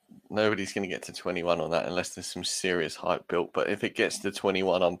 3. Nobody's going to get to 21 on that unless there's some serious hype built. But if it gets to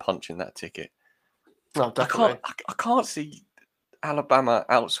 21, I'm punching that ticket. No, definitely. I can't see Alabama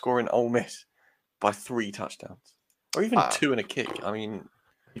outscoring Ole Miss by 3 touchdowns or even 2 and a kick. I mean,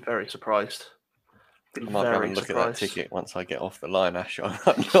 be very surprised. I might have a look at that ticket once I get off the line, Ash. I'm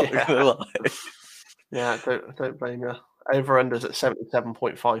not going to lie. Yeah, don't blame you. Over-unders at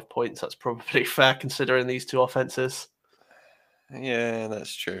 77.5 points. That's probably fair considering these two offenses. Yeah,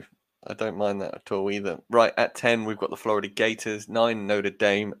 that's true. I don't mind that at all either. Right, at 10, we've got the Florida Gators, 9, Notre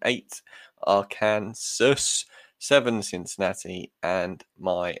Dame, 8, Arkansas, 7, Cincinnati, and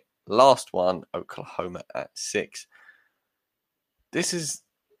my last one, Oklahoma at 6. This is...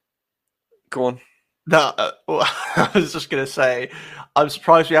 Go on. No, I was just going to say, I'm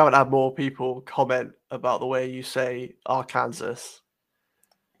surprised we haven't had more people comment about the way you say Arkansas.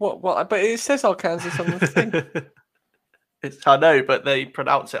 What? But it says Arkansas on the thing. I know, but they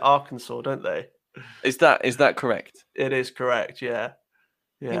pronounce it Arkansas, don't they? Is that correct? It is correct, yeah.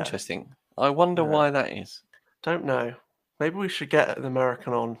 Interesting. I wonder why that is. Don't know. Maybe we should get an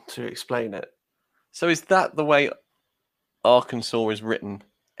American on to explain it. So is that the way Arkansas is written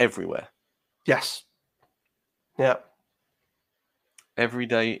everywhere? Yes. Yeah. Every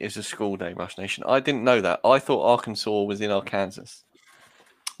day is a school day, Rush Nation. I didn't know that. I thought Arkansas was in Arkansas.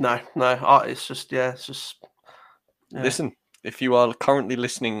 No. It's just. Yeah. Listen, if you are currently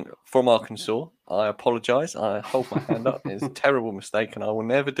listening from Arkansas, I apologise. I hold my hand up. It's a terrible mistake, and I will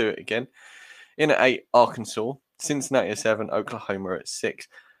never do it again. In at 8, Arkansas. Cincinnati at 7, Oklahoma at 6.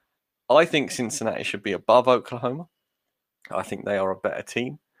 I think Cincinnati should be above Oklahoma. I think they are a better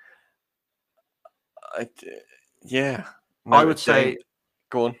team. I would say.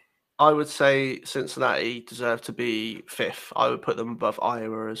 Go on. I would say Cincinnati deserve to be 5th. I would put them above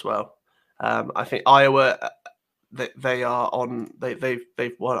Iowa as well. I think Iowa. They are on. They've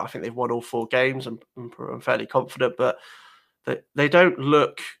won. I think they've won all 4 games. I'm fairly confident, but they don't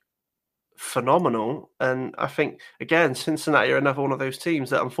look phenomenal. And I think again, Cincinnati are another one of those teams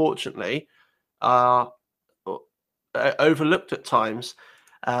that unfortunately are overlooked at times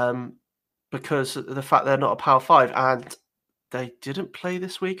because of the fact they're not a Power 5, and they didn't play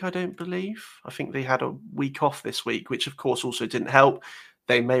this week. I don't believe. I think they had a week off this week, which of course also didn't help.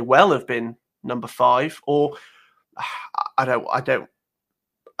 They may well have been number 5, or I don't.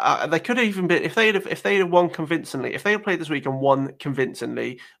 They could have even been if they had won convincingly. If they had played this week and won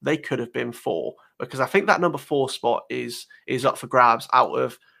convincingly, they could have been 4, because I think that number 4 spot is up for grabs out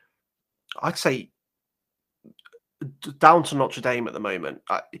of, I'd say, down to Notre Dame at the moment.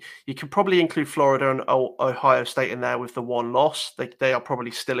 You could probably include Florida and Ohio State in there with the 1 loss. They are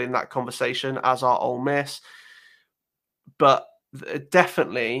probably still in that conversation, as are Ole Miss. But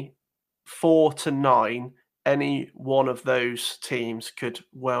definitely 4 to 9. Any one of those teams could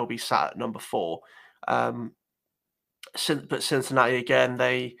well be sat at number 4. But Cincinnati, again,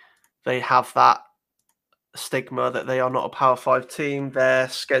 they have that stigma that they are not a Power 5 team. Their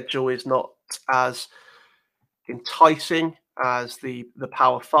schedule is not as enticing as the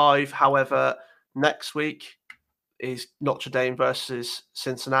Power 5. However, next week is Notre Dame versus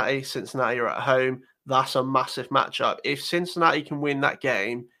Cincinnati. Cincinnati are at home. That's a massive matchup. If Cincinnati can win that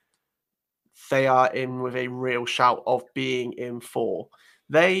game, they are in with a real shout of being in 4.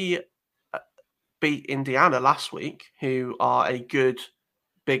 They beat Indiana last week, who are a good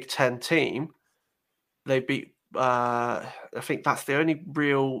Big Ten team. They beat I think that's the only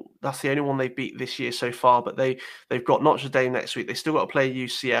one they beat this year so far. But they've got Notre Dame next week. They still got to play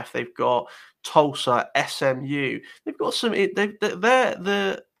UCF. They've got Tulsa, SMU. They've got some.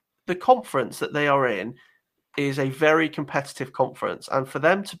 The conference that they are in is a very competitive conference, and for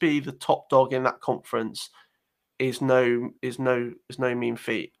them to be the top dog in that conference is no mean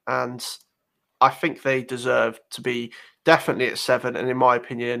feat. And I think they deserve to be definitely at 7. And in my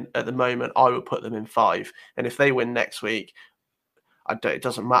opinion, at the moment, I would put them in 5. And if they win next week, it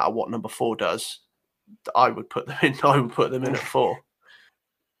doesn't matter what number 4 does. I would put them in. I would put them in at 4.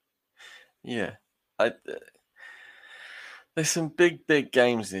 Yeah, there's some big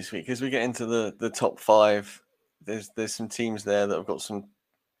games this week as we get into the top 5. There's some teams there that have got some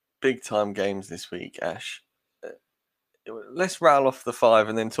big time games this week. Ash, let's rattle off the 5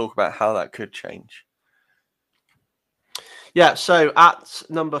 and then talk about how that could change. Yeah, so at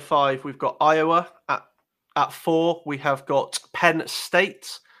number 5, we've got Iowa. At 4, we have got Penn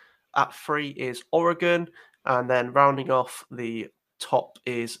State. At 3 is Oregon. And then rounding off the top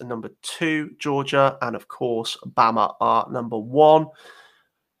is number 2, Georgia. And of course, Bama are number 1.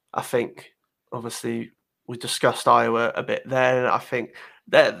 I think, obviously, we discussed Iowa a bit then. I think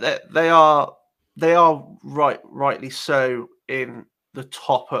they are rightly so in the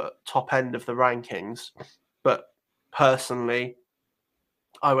top end of the rankings. But personally,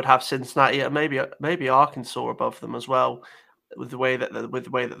 I would have Cincinnati and maybe Arkansas above them as well, with the way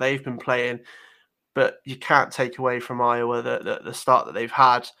that they've been playing. But you can't take away from Iowa the start that they've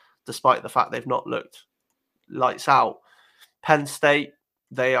had, despite the fact they've not looked lights out. Penn State,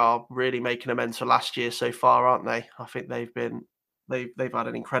 they are really making amends for last year so far, aren't they? I think they've had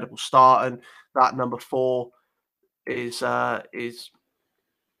an incredible start, and that number 4 is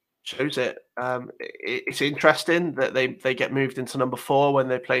shows it. It's interesting that they get moved into number 4 when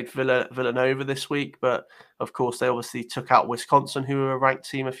they played Villanova this week, but of course they obviously took out Wisconsin, who were a ranked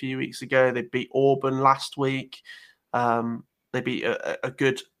team a few weeks ago. They beat Auburn last week. They beat a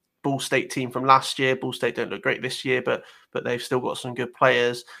good Ball State team from last year. Ball State don't look great this year, but they've still got some good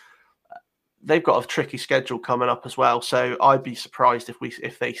players. They've got a tricky schedule coming up as well, so I'd be surprised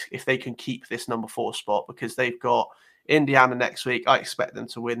if they can keep this number 4 spot, because they've got Indiana next week. I expect them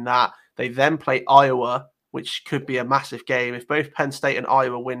to win that. They then play Iowa, which could be a massive game. If both Penn State and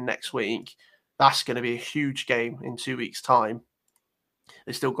Iowa win next week, that's going to be a huge game in 2 weeks' time.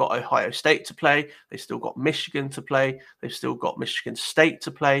 They've still got Ohio State to play. They've still got Michigan to play. They've still got Michigan State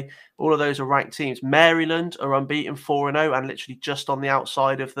to play. All of those are ranked teams. Maryland are unbeaten 4-0 and literally just on the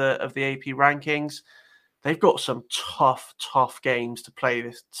outside of the AP rankings. They've got some tough games to play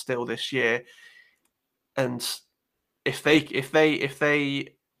this year. And if they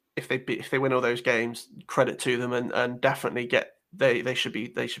win all those games, credit to them, and definitely they should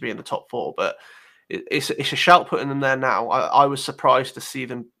be in the top 4. But it's a shout putting them there now. I was surprised to see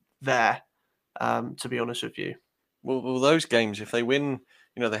them there, to be honest with you. Well, those games, if they win,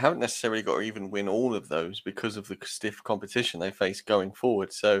 they haven't necessarily got to even win all of those because of the stiff competition they face going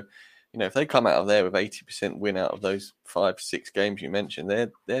forward. So, if they come out of there with 80% win out of those 5-6 games you mentioned,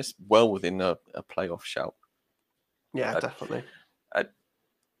 they're well within a playoff shout. Yeah, definitely.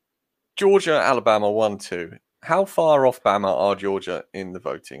 Georgia, Alabama 1-2. How far off Bama are Georgia in the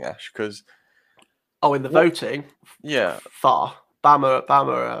voting, Ash? Because in the voting, yeah, far. Bama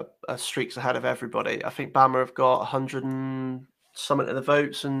are streaks ahead of everybody. I think Bama have got 100 and something of the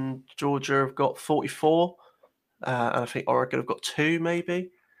votes, and Georgia have got 44. And I think Oregon have got 2,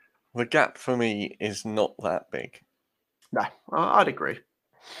 maybe. The gap for me is not that big. No, I'd agree.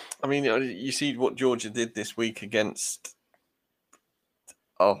 I mean, you see what Georgia did this week against.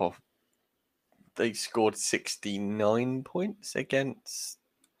 They scored 69 points against.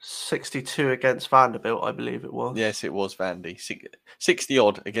 62 against Vanderbilt, I believe it was. Yes, it was Vandy. 60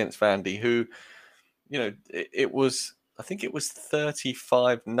 odd against Vandy, who, it was. I think it was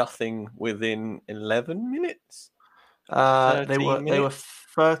 35-0 within 11 minutes. They were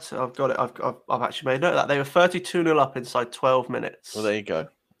 30. I've got it. I've actually made note of that. They were 32-0 up inside 12 minutes. Well, there you go.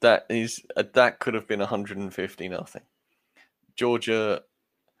 That could have been 150-0. Georgia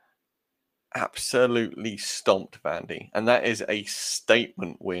absolutely stomped Vandy, and that is a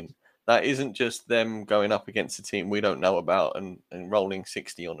statement win. That isn't just them going up against a team we don't know about and rolling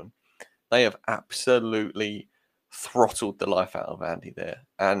 60 on them. They have absolutely throttled the life out of Vandy there,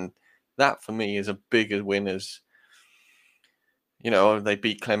 and that for me is a bigger win. As they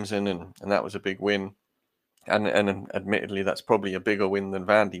beat Clemson, and that was a big win. And admittedly, that's probably a bigger win than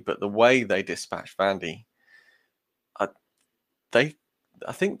Vandy. But the way they dispatched Vandy,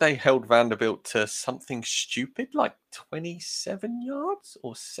 I think they held Vanderbilt to something stupid like 27 yards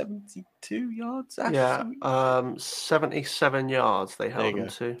or 72 yards. Ash, Yeah, something? 77 yards they There held you them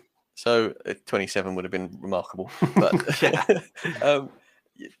go. to. So 27 would have been remarkable, but Yeah.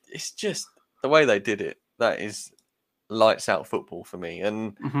 It's just the way they did it. That is lights out football for me,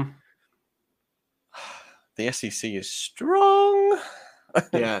 and Mhm. the SEC is strong.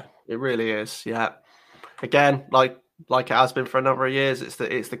 Yeah, it really is. Yeah. Again, like it has been for a number of years, it's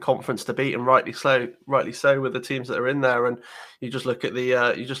the conference to beat, and rightly so with the teams that are in there. And you just look at the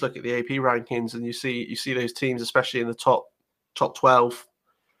AP rankings, and you see those teams, especially in the top 12.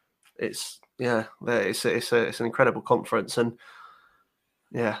 It's an incredible conference, and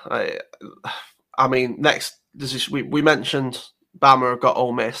yeah, I mean, next we mentioned Bama have got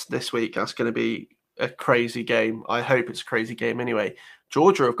Ole Miss this week. That's going to be a crazy game. I hope it's a crazy game anyway.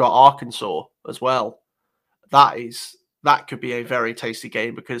 Georgia have got Arkansas as well. That could be a very tasty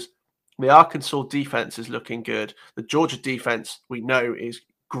game because the Arkansas defense is looking good. The Georgia defense we know is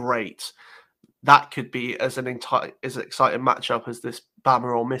great. That could be as an exciting matchup as this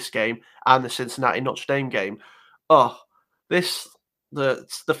Bama Ole Miss game and the Cincinnati Notre Dame game. Oh, the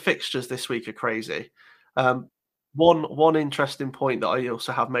fixtures this week are crazy. One interesting point that I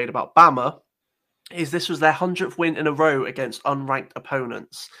also have made about Bama is this was their 100th win in a row against unranked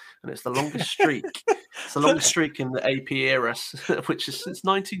opponents, and it's the longest streak. It's the longest streak in the AP era, which is since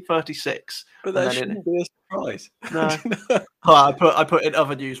 1936. But that shouldn't be a surprise. No, I put in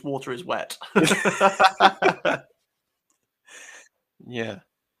other news. Water is wet. Yeah,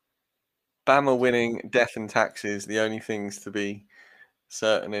 Bama winning, death and taxes, the only things to be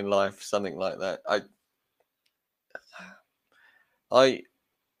certain in life. Something like that.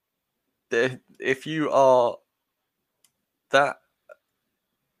 If you are that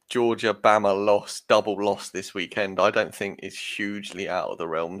Georgia Bama double loss this weekend, I don't think it's hugely out of the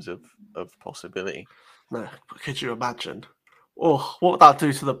realms of possibility. No, but could you imagine? Oh, what would that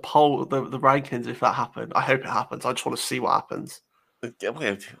do to the poll, the rankings if that happened? I hope it happens. I just want to see what happens.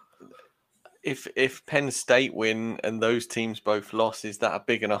 If Penn State win and those teams both lost, is that a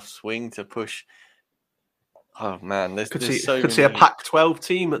big enough swing to push? Oh man, could see a Pac-12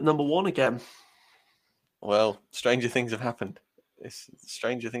 team at number 1 again. Well, stranger things have happened.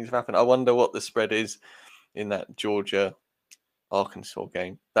 Stranger things have happened. I wonder what the spread is in that Georgia-Arkansas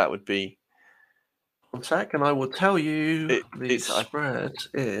game. That would be... 1 second, I will tell you the spread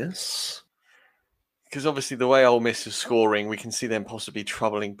is... Because obviously the way Ole Miss is scoring, we can see them possibly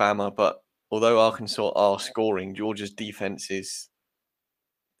troubling Bama, but although Arkansas are scoring, Georgia's defense is...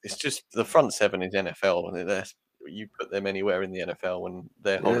 It's just the front seven is NFL, and you put them anywhere in the NFL when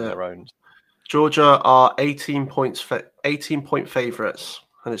they're holding their own. Georgia are 18-point favourites,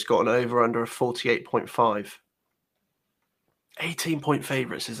 and it's got an over-under of 48.5. 18-point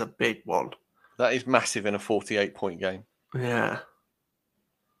favourites is a big one. That is massive in a 48-point game. Yeah.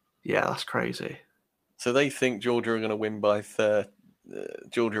 Yeah, that's crazy. So they think Georgia are going to win by 30.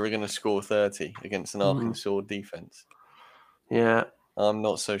 Georgia are going to score 30 against an Arkansas defense. Yeah. I'm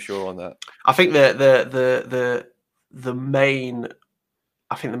not so sure on that. I think the main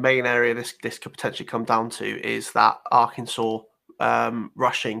area this could potentially come down to is that Arkansas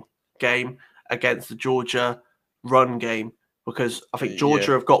rushing game against the Georgia run game, because I think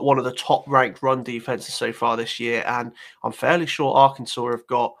Georgia have got one of the top ranked run defenses so far this year, and I'm fairly sure Arkansas have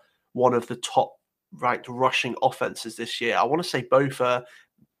got one of the top ranked rushing offenses this year. I want to say both are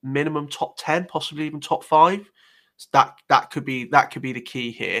minimum top 10, possibly even top 5. That could be the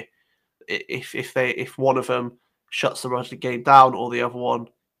key here. If one of them shuts the running game down or the other one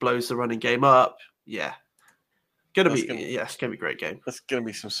blows the running game up, it's gonna be a great game. That's gonna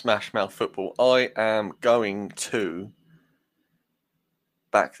be some smash mouth football. I am going to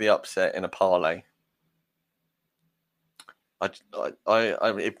back the upset in a parlay.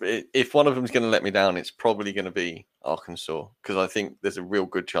 If one of them is going to let me down, it's probably going to be Arkansas, because I think there's a real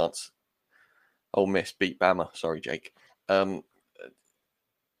good chance Ole Miss beat Bama. Sorry, Jake. In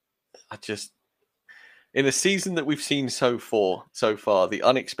a season that we've seen so far, the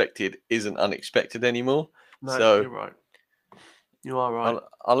unexpected isn't unexpected anymore. No, so you're right. You are right.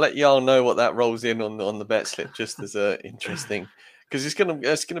 I'll let y'all know what that rolls in on the bet slip, just as a interesting, because it's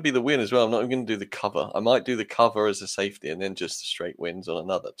gonna be the win as well. I'm not even going to do the cover. I might do the cover as a safety and then just the straight wins on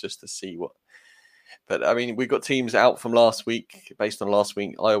another, just to see what. But I mean, we got teams out from last week. Based on last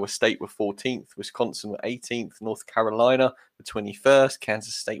week, Iowa State were 14th, Wisconsin were 18th, North Carolina were 21st,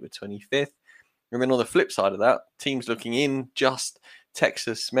 Kansas State were 25th. And then on the flip side of that, teams looking in just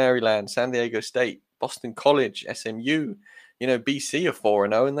Texas, Maryland, San Diego State, Boston College, SMU. BC are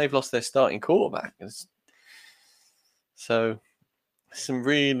 4-0, and they've lost their starting quarterback. So some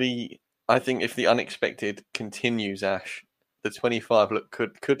really, I think if the unexpected continues, Ash, the 25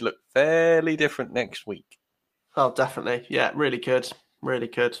 could look fairly different next week. Oh, definitely. Yeah, really good. Really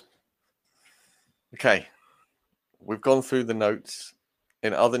good. Okay. We've gone through the notes.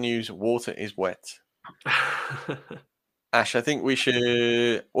 In other news, water is wet. Ash, I think we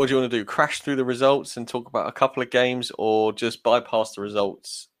should. What do you want to do? Crash through the results and talk about a couple of games, or just bypass the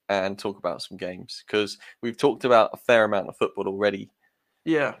results and talk about some games? Because we've talked about a fair amount of football already.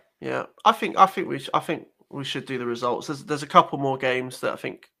 Yeah. I think we should do the results. There's a couple more games that I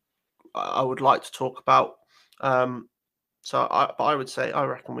think I would like to talk about. So I would say I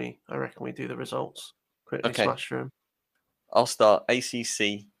reckon we do the results quickly. Okay. Smash through them. I'll start.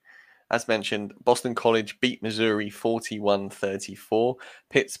 ACC. As mentioned, Boston College beat Missouri 41-34.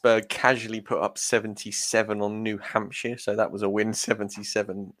 Pittsburgh casually put up 77 on New Hampshire, so that was a win,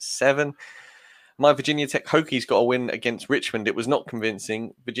 77-7. My Virginia Tech Hokies got a win against Richmond. It was not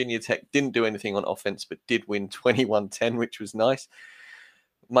convincing. Virginia Tech didn't do anything on offense, but did win 21-10, which was nice.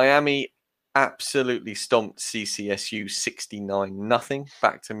 Miami absolutely stomped CCSU 69-0.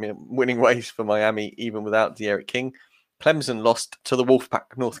 Back to winning ways for Miami, even without De'Aaron King. Clemson lost to the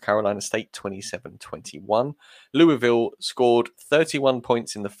Wolfpack North Carolina State 27-21. Louisville scored 31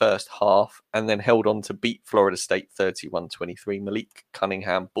 points in the first half and then held on to beat Florida State 31-23. Malik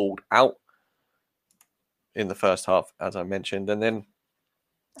Cunningham balled out in the first half, as I mentioned, and then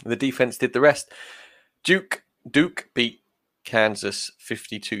the defense did the rest. Duke beat Kansas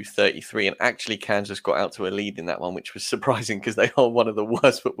 52-33, and actually Kansas got out to a lead in that one, which was surprising because they are one of the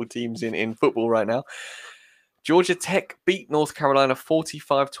worst football teams in football right now. Georgia Tech beat North Carolina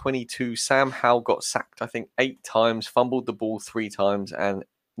 45-22. Sam Howell got sacked, I think, 8 times, fumbled the ball 3 times, and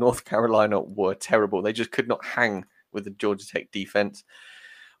North Carolina were terrible. They just could not hang with the Georgia Tech defense.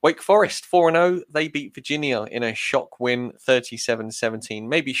 Wake Forest 4-0. They beat Virginia in a shock win, 37-17.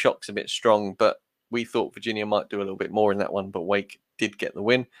 Maybe shock's a bit strong, but we thought Virginia might do a little bit more in that one, but Wake did get the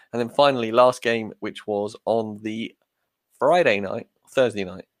win. And then finally, last game, which was on the Thursday night.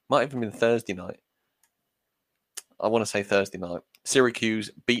 Might have been Thursday night. I want to say Thursday night.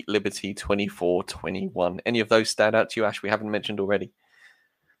 Syracuse beat Liberty 24-21. Any of those stand out to you, Ash? We haven't mentioned already.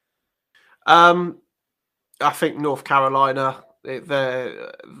 I think North Carolina,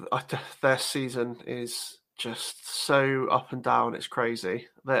 their season is just so up and down. It's crazy.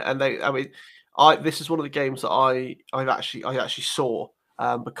 This is one of the games that I actually saw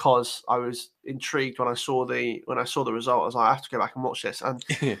because I was intrigued when I saw the result. I was like, I have to go back and watch this. And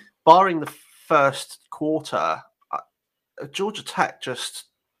barring the first quarter, Georgia Tech just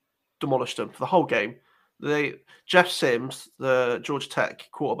demolished them for the whole game. Jeff Sims, the Georgia Tech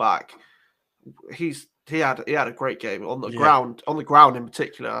quarterback, he had a great game on the ground. On the ground in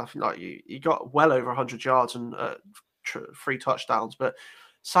particular, I think he got well over 100 yards and 3 touchdowns. But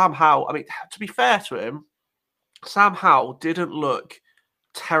Sam Howell, I mean, to be fair to him, Sam Howell didn't look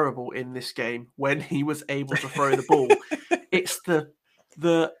terrible in this game when he was able to throw the ball. It's the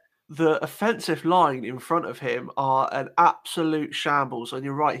offensive line in front of him are an absolute shambles. And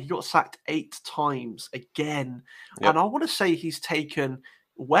you're right, he got sacked 8 times again. Yep. And I want to say he's taken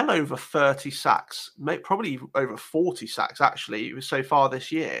well over 30 sacks, probably over 40 sacks, actually, so far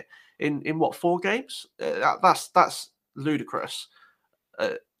this year. In what, 4 games? That's ludicrous.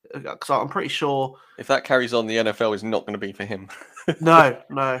 Because I'm pretty sure... If that carries on, the NFL is not going to be for him. No,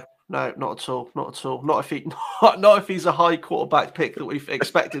 not at all. Not if he's a high quarterback pick that we've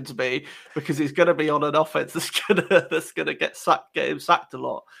expected to be, because he's going to be on an offense that's going to get him sacked a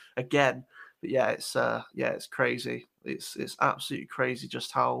lot again. But it's crazy. It's absolutely crazy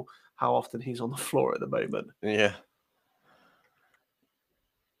just how often he's on the floor at the moment. Yeah,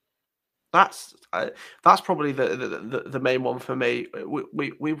 that's probably the main one for me.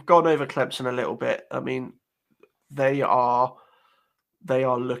 We've gone over Clemson a little bit. I mean, they are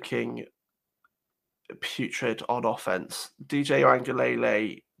looking putrid on offense. DJ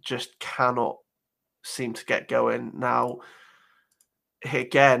Uiagalelei just cannot seem to get going. Now,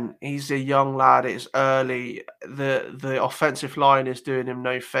 again, he's a young lad. It's early. The offensive line is doing him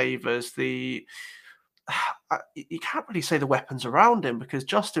no favors. You can't really say the weapons around him because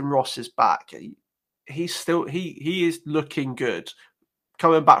Justin Ross is back. He is looking good.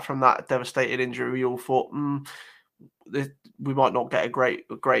 Coming back from that devastating injury, we all thought, we might not get a great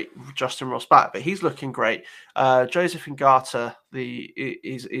Justin Ross back, but he's looking great. Joseph Ngata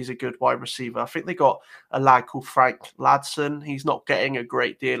is a good wide receiver. I think they got a lad called Frank Ladson. He's not getting a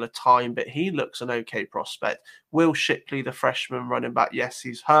great deal of time, but he looks an okay prospect. Will Shipley, the freshman running back, yes,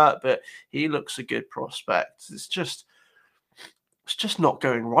 he's hurt, but he looks a good prospect. It's just not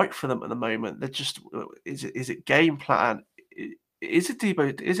going right for them at the moment. They're just is it game plan? is it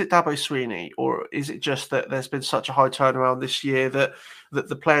Dabo Sweeney, or is it just that there's been such a high turnaround this year that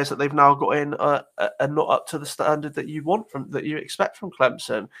the players that they've now got in are not up to the standard that you expect from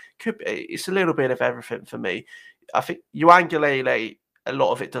Clemson? It's a little bit of everything for me. I think Uiagalelei, a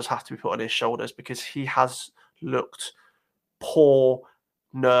lot of it does have to be put on his shoulders because he has looked poor,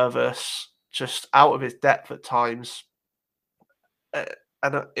 nervous, just out of his depth at times.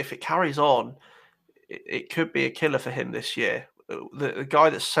 And if it carries on, it could be a killer for him this year. The guy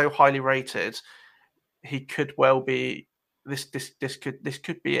that's so highly rated, he could well be. This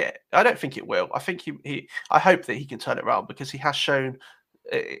could be it. I don't think it will. I think I hope that he can turn it around because he has shown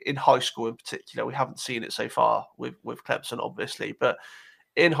in high school in particular. We haven't seen it so far with Clemson, obviously, but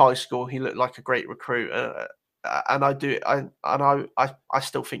in high school he looked like a great recruit. And I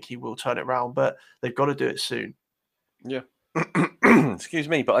still think he will turn it around, but they've got to do it soon. Yeah. Excuse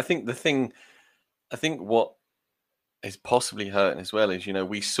me, but I think what is possibly hurting as well is,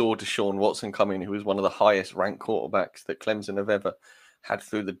 we saw Deshaun Watson come in, who was one of the highest ranked quarterbacks that Clemson have ever had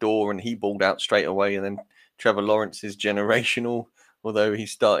through the door, and he balled out straight away. And then Trevor Lawrence is generational, although he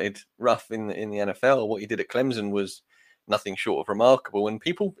started rough in the NFL. What he did at Clemson was nothing short of remarkable, and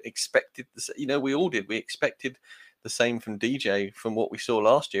people expected we all did. We expected the same from DJ from what we saw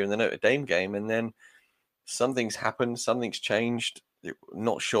last year in the Notre Dame game, and then something's happened, something's changed.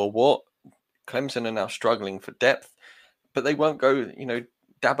 Not sure what. Clemson are now struggling for depth, but they won't go.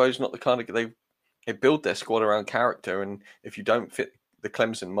 Dabo's not the kind of they build their squad around character, and if you don't fit the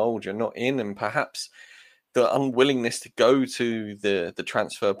Clemson mold, you're not in. And perhaps the unwillingness to go to the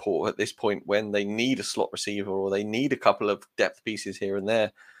transfer portal at this point, when they need a slot receiver or they need a couple of depth pieces here and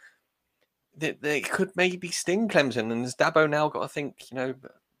there, they could maybe sting Clemson. And has Dabo now got to think,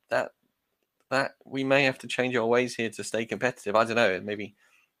 that we may have to change our ways here to stay competitive? I don't know.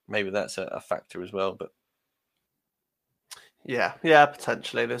 Maybe that's a factor as well, but yeah,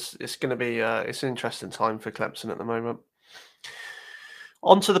 potentially. It's going to be it's an interesting time for Clemson at the moment.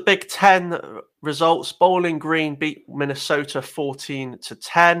 On to the Big Ten results. Bowling Green beat Minnesota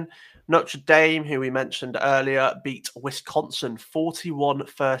 14-10. Notre Dame, who we mentioned earlier, beat Wisconsin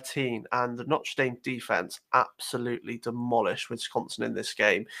 41-13, and the Notre Dame defense absolutely demolished Wisconsin in this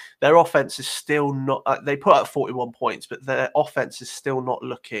game. Their offense is still not. They put up 41 points, but their offense is still not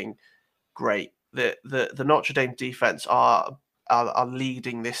looking great. The Notre Dame defense are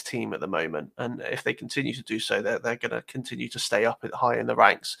leading this team at the moment, and if they continue to do so, they're going to continue to stay up high in the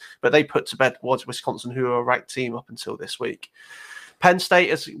ranks. But they put to bed Wisconsin, who are a ranked team up until this week. Penn State,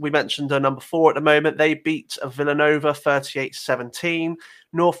 as we mentioned, are number 4 at the moment. They beat Villanova 38-17.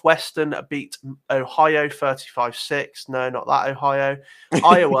 Northwestern beat Ohio 35-6. No, not that Ohio.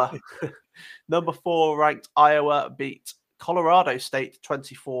 Iowa, number 4 ranked Iowa beat Colorado State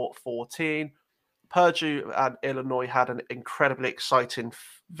 24-14. Purdue and Illinois had an incredibly exciting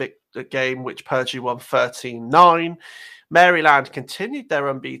game, which Purdue won 13-9. Maryland continued their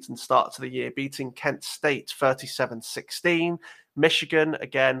unbeaten start to the year, beating Kent State 37-16. Michigan,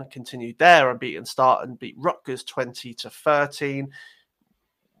 again, continued their unbeaten start and beat Rutgers 20-13.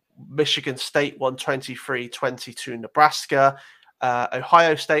 Michigan State won 23-22 Nebraska.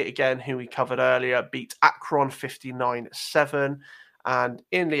 Ohio State, again, who we covered earlier, beat Akron 59-7. And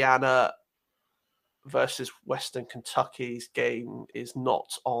Indiana versus Western Kentucky's game is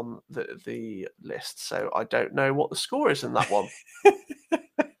not on the list, so I don't know what the score is in that one.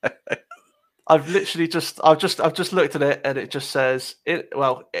 I've just looked at it, and it just says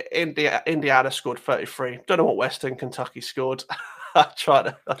Indiana scored 33. Don't know what Western Kentucky scored. I'm trying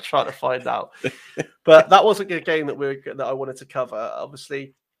to find out, but that wasn't a game that I wanted to cover.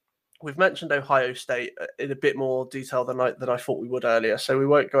 Obviously, we've mentioned Ohio State in a bit more detail than I thought we would earlier, so we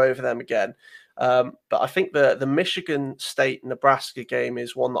won't go over them again. But I think the Michigan State-Nebraska game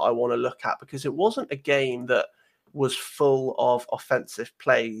is one that I want to look at, because it wasn't a game that was full of offensive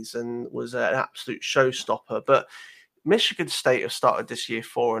plays and was an absolute showstopper. But Michigan State have started this year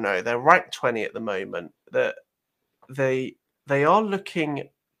 4-0. They're ranked 20 at the moment. They are looking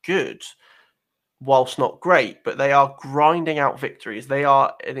good, whilst not great, but they are grinding out victories. They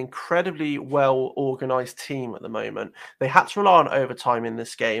are an incredibly well-organised team at the moment. They had to rely on overtime in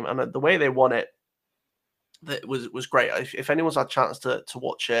this game, and the way they won it was great. If anyone's had a chance to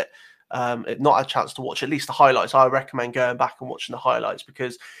watch it, not had a chance to watch at least the highlights, I recommend going back and watching the highlights,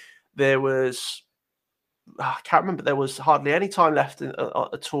 because there was, I can't remember, there was hardly any time left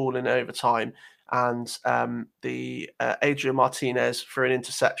at all in overtime, and the Adrian Martinez for an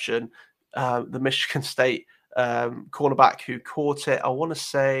interception, the Michigan State cornerback who caught it, I want to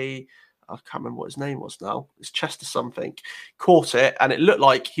say, I can't remember what his name was now. It's Chester something. Caught it, and it looked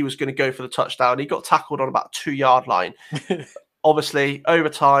like he was going to go for the touchdown. He got tackled on about 2-yard line. obviously,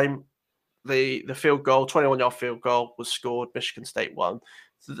 overtime, the field goal, 21-yard field goal was scored. Michigan State won.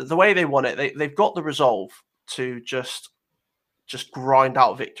 So the way they won it, they've got the resolve to just grind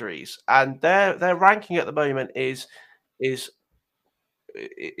out victories, and their ranking at the moment is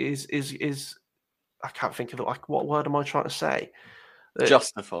I can't think of it. Like, what word am I trying to say?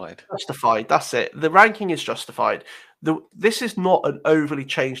 Justified. Justified. That's it. The ranking is justified. This is not an overly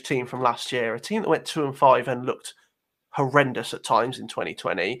changed team from last year. A team that went 2-5 and looked horrendous at times in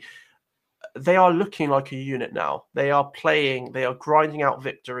 2020. They are looking like a unit now. They are playing. They are grinding out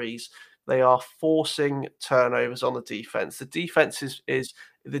victories. They are forcing turnovers on the defense. The defense is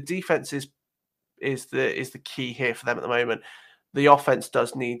the key here for them at the moment. The offense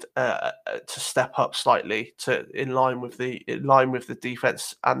does need to step up slightly in line with the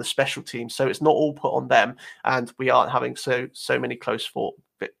defense and the special teams. So it's not all put on them, and we aren't having so many close fought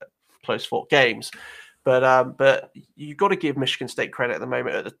games. But you've got to give Michigan State credit at the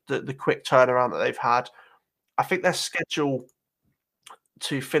moment at the quick turnaround that they've had. I think their schedule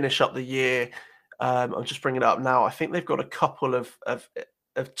to finish up the year, I'm just bringing it up now. I think they've got a couple of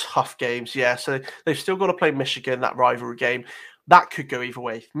tough games. Yeah, so they've still got to play Michigan, that rivalry game. That could go either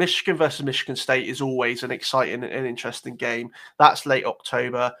way. Michigan versus Michigan State is always an exciting and interesting game. That's late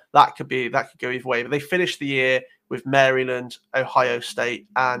October. That could go either way. But they finished the year with Maryland, Ohio State,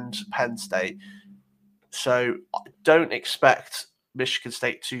 and Penn State. So don't expect Michigan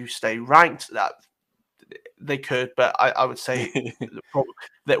State to stay ranked. That they could, but I would say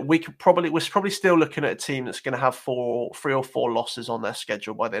that we're probably still looking at a team that's going to have 3 or 4 losses on their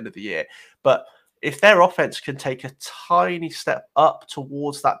schedule by the end of the year. But if their offense can take a tiny step up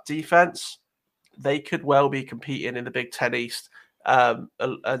towards that defense, they could well be competing in the Big Ten East and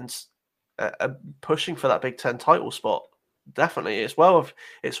pushing for that Big Ten title spot. Definitely, it's well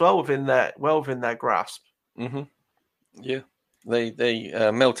within their grasp. Mm-hmm. Yeah,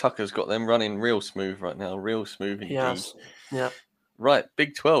 they Mel Tucker's got them running real smooth right now, real smooth indeed. Yes. Yeah. Right,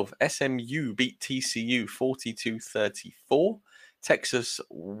 Big 12. SMU beat TCU 42-34. Texas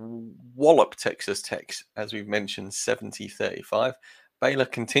walloped Texas Tech, as we've mentioned, 70-35. Baylor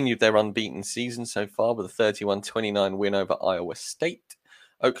continued their unbeaten season so far with a 31-29 win over Iowa State.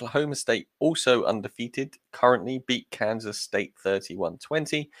 Oklahoma State, also undefeated, currently beat Kansas State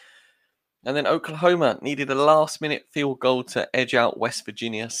 31-20. And then Oklahoma needed a last-minute field goal to edge out West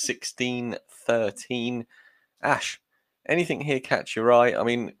Virginia 16-13. Ash, anything here catch your eye? I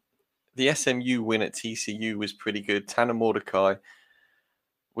mean, the SMU win at TCU was pretty good. Tanner Mordecai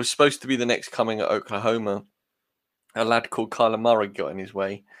was supposed to be the next coming at Oklahoma. A lad called Kyler Murray got in his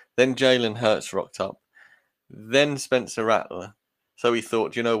way. Then Jalen Hurts rocked up. Then Spencer Rattler. So he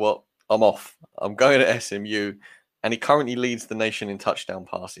thought, you know what? I'm off. I'm going to SMU. And he currently leads the nation in touchdown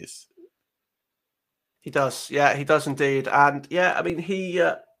passes. He does. Yeah, he does indeed. And yeah, I mean, he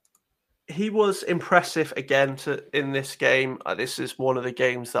was impressive again in this game. This is one of the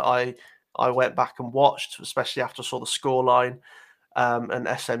games that I went back and watched, especially after I saw the scoreline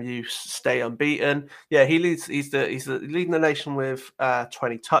and SMU stay unbeaten. Yeah, he leads. He's leading the nation with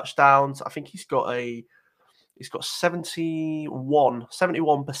 20 touchdowns. I think he's got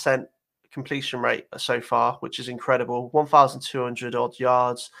 71% completion rate so far, which is incredible. 1,200 odd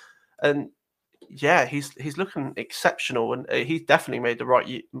yards, and yeah, he's looking exceptional, and he's definitely made the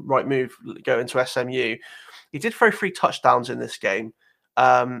right move going to SMU. He did throw 3 touchdowns in this game.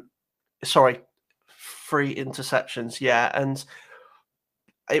 3 interceptions. Yeah, and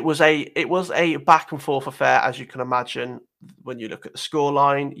it was a back and forth affair, as you can imagine when you look at the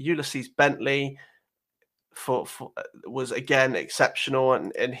scoreline. Ulysses Bentley was again exceptional,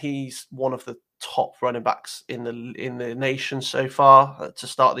 and he's one of the top running backs in the nation so far to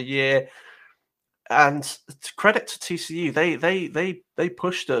start the year. And credit to TCU, they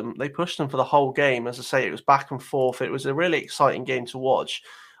pushed them. They pushed them for the whole game. As I say, it was back and forth. It was a really exciting game to watch.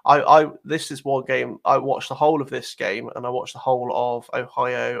 This is one game I watched the whole of this game, and I watched the whole of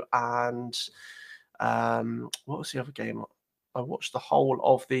Ohio and what was the other game? I watched the whole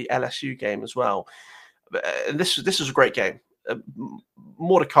of the LSU game as well. And this was a great game.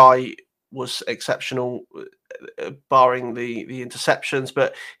 Mordecai was exceptional, barring the interceptions,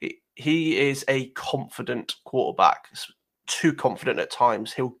 but he is a confident quarterback. Too confident at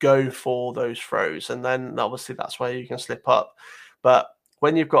times. He'll go for those throws, and then obviously that's where you can slip up. But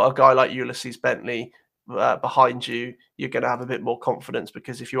when you've got a guy like Ulysses Bentley behind you, you're going to have a bit more confidence,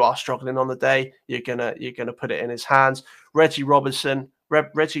 because if you are struggling on the day, you're gonna put it in his hands. Reggie Robertson,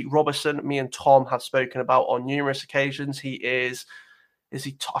 me and Tom have spoken about on numerous occasions. I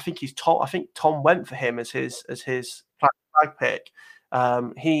think Tom went for him as his flag pick.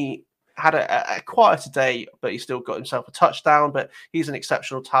 He had a quieter day, but he still got himself a touchdown. But he's an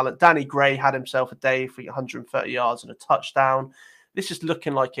exceptional talent. Danny Gray had himself a day for 130 yards and a touchdown. This is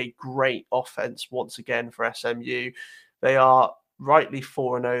looking like a great offense once again for SMU. They are rightly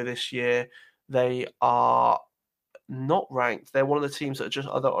 4-0 this year. They are not ranked. They're one of the teams that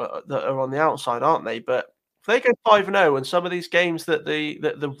are on the outside, aren't they? But if they go 5-0, and some of these games that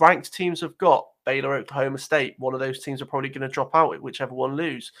the ranked teams have got, Baylor, Oklahoma State, one of those teams are probably going to drop out, whichever one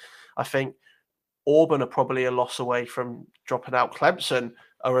lose. I think Auburn are probably a loss away from dropping out. Clemson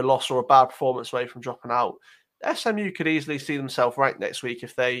are a loss or a bad performance away from dropping out. SMU could easily see themselves ranked next week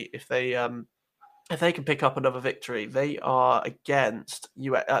if they can pick up another victory. They are against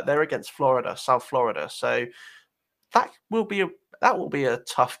they're against Florida, South Florida. So that will be a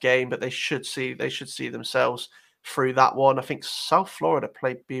tough game, but they should see themselves through that one. I think South Florida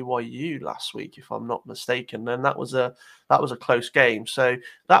played BYU last week, if I'm not mistaken, and that was a close game. So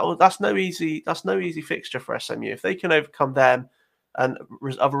that's no easy fixture for SMU. If they can overcome them and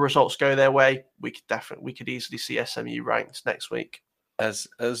other results go their way, we could easily see SMU ranked next week. As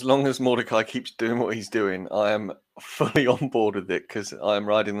long as Mordecai keeps doing what he's doing, I am fully on board with it, because I am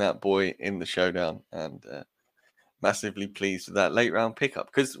riding that boy in the showdown, and massively pleased with that late round pickup.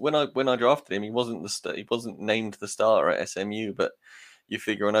 Because when I drafted him, he wasn't named the starter at SMU, but you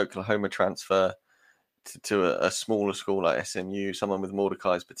figure an Oklahoma transfer to a smaller school like SMU, someone with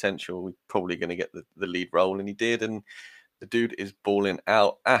Mordecai's potential, we're probably going to get the lead role, and he did. And the dude is balling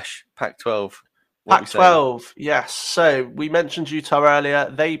out. Ash, Pac-12. Pac-12, yes. So we mentioned Utah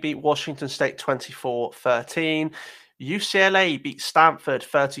earlier. They beat Washington State 24-13. UCLA beat Stanford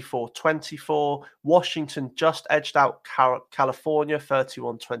 34-24. Washington just edged out California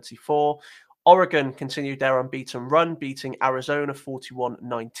 31-24. Oregon continued their unbeaten run, beating Arizona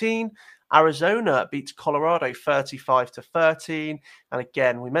 41-19. Arizona beat Colorado 35-13. And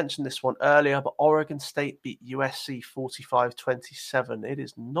again, we mentioned this one earlier, but Oregon State beat USC 45-27. It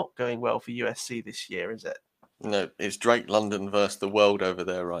is not going well for USC this year, is it? No, it's Drake London versus the world over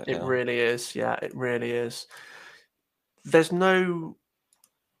there right now. It really is. Yeah, it really is. There's no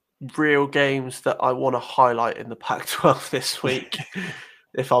real games that I want to highlight in the Pac-12 this week,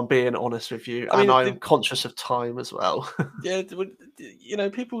 if I'm being honest with you. And I'm conscious of time as well. Yeah,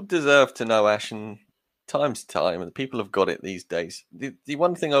 people deserve to know, Ash, and time's time, and people have got it these days. The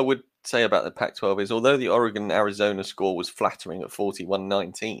one thing I would say about the Pac-12 is, although the Oregon-Arizona score was flattering at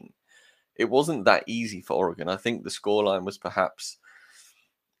 41-19, it wasn't that easy for Oregon. I think the scoreline was perhaps,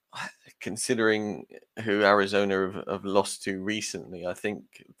 considering who Arizona have lost to recently, I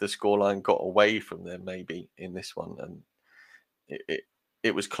think the scoreline got away from them maybe in this one, and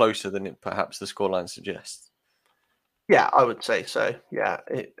it was closer than perhaps the scoreline suggests. Yeah, I would say so. Yeah,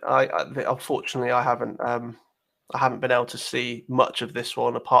 unfortunately I haven't been able to see much of this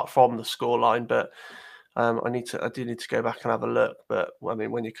one apart from the scoreline, but I do need to go back and have a look. But I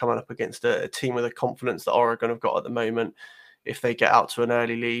mean, when you're coming up against a team with the confidence that Oregon have got at the moment, if they get out to an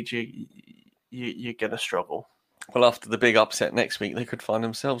early lead, you're going to struggle. Well, after the big upset next week, they could find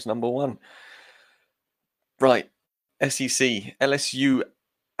themselves number one. Right, SEC, LSU,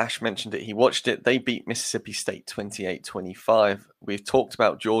 Ash mentioned it, he watched it. They beat Mississippi State 28-25. We've talked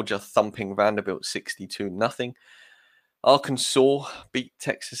about Georgia thumping Vanderbilt 62-0. Arkansas beat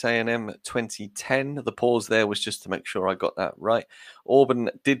Texas A&M 2010. The pause there was just to make sure I got that right. Auburn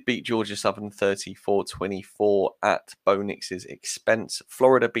did beat Georgia Southern 34-24 at Bo Nix's expense.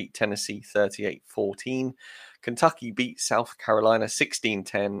 Florida beat Tennessee 38-14. Kentucky beat South Carolina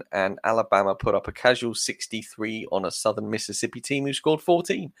 16-10. And Alabama put up a casual 63 on a Southern Mississippi team who scored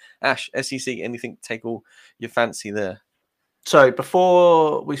 14. Ash, SEC, anything take all your fancy there? So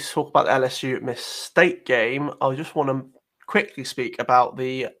before we talk about the LSU Miss State game, I just want to quickly speak about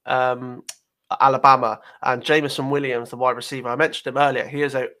the Alabama and Jameson Williams, the wide receiver. I mentioned him earlier. He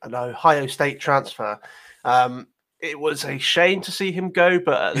is an Ohio State transfer. It was a shame to see him go,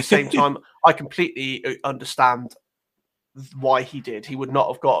 but at the same time, I completely understand why he did. He would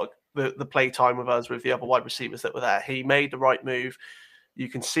not have got the play time with us with the other wide receivers that were there. He made the right move. You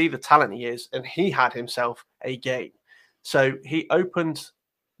can see the talent he is, and he had himself a game. So he opened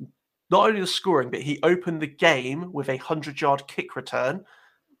not only the scoring, but he opened the game with a 100-yard kick return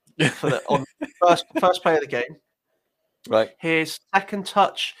on the first play of the game. Right. His second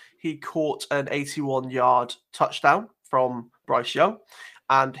touch, he caught an 81-yard touchdown from Bryce Young.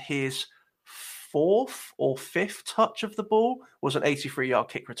 And his fourth or fifth touch of the ball was an 83-yard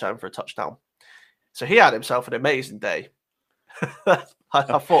kick return for a touchdown. So he had himself an amazing day. I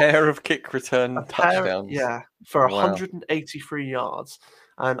thought pair of kick return touchdowns. For 183 yards.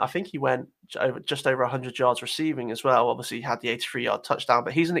 and I think he went just over 100 yards receiving as well. Obviously, he had the 83-yard touchdown,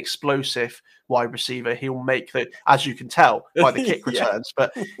 but he's an explosive wide receiver. He'll make as you can tell by the kick returns,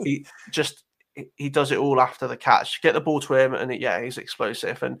 but he does it all after the catch. Get the ball to him, and he's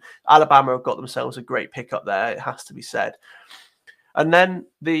explosive. And Alabama have got themselves a great pickup there, it has to be said. And then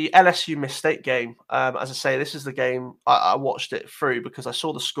the LSU Miss-State game. As I say, this is the game I watched it through because I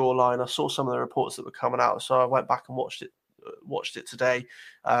saw the scoreline. I saw some of the reports that were coming out, so I went back and watched it today.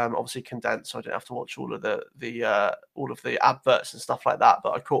 Obviously condensed, so I didn't have to watch all of the adverts and stuff like that.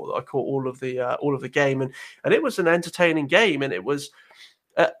 But I caught all of the game, and it was an entertaining game. And it was.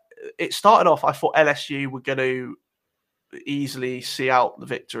 It started off. I thought LSU were going to easily see out the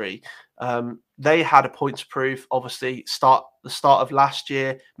victory. They had a point to prove. Obviously, the start of last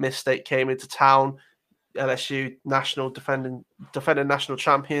year, Miss-State came into town. LSU defending national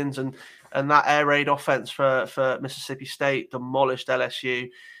champions, and that air raid offense for Mississippi State demolished LSU.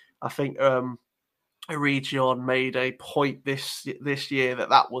 I think Region made a point this year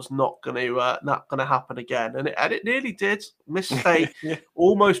that was not going to happen again, and it nearly did. Miss-State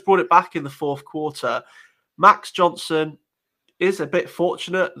almost brought it back in the fourth quarter. Max Johnson is a bit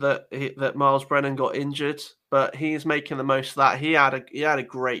fortunate that Miles Brennan got injured, but he is making the most of that. He had a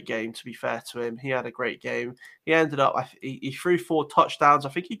great game, to be fair to him. He had a great game. He ended up, he threw 4 touchdowns. I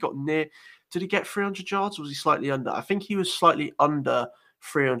think he got near, did he get 300 yards or was he slightly under? I think he was slightly under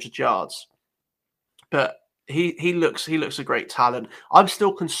 300 yards. But he looks a great talent. I'm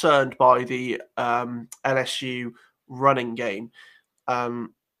still concerned by the LSU running game. There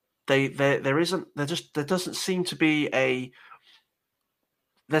doesn't seem to be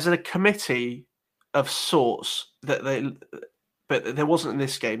there's a committee of sorts but there wasn't in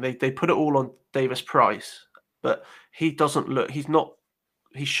this game. They put it all on Davis Price, but he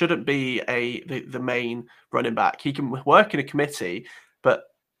shouldn't be the main running back. He can work in a committee, but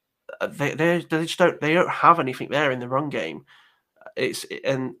they don't have anything there in the run game.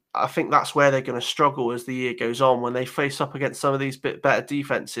 And I think that's where they're going to struggle as the year goes on when they face up against some of these bit better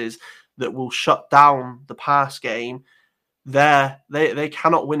defenses that will shut down the pass game. They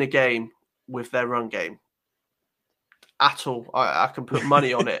cannot win a game with their run game at all. I can put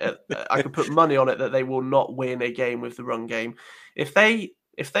money on it. I can put money on it that they will not win a game with the run game. If they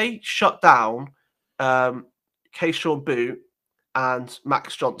shut down Keyshawn Boot and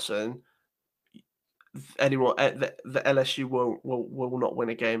Max Johnson, the LSU will not win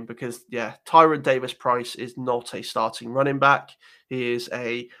a game because Tyron Davis Price is not a starting running back. He is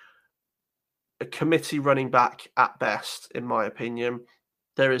a committee running back at best, in my opinion.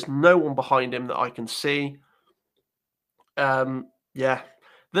 There is no one behind him that I can see. The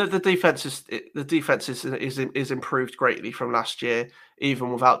defense is improved greatly from last year,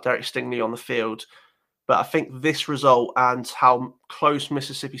 even without Derek Stingley on the field. But I think this result and how close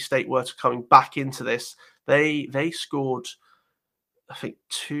Mississippi State were to coming back into this, they scored, I think,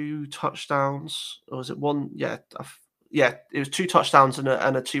 2 touchdowns, or was it one? It was 2 touchdowns and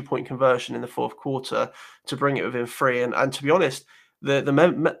a 2-point conversion in the fourth quarter to bring it within 3. And to be honest,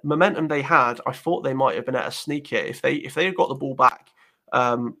 the momentum they had, I thought they might have been able to sneak it if they had got the ball back.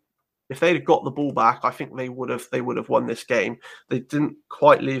 If they'd have got the ball back, I think they would have won this game. They didn't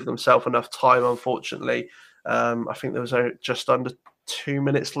quite leave themselves enough time, unfortunately. I think there was just under 2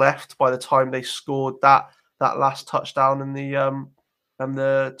 minutes left by the time they scored that last touchdown and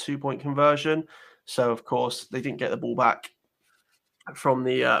the 2-point conversion. So of course they didn't get the ball back from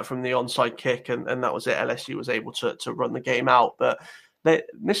the onside kick, and that was it. LSU was able to run the game out, but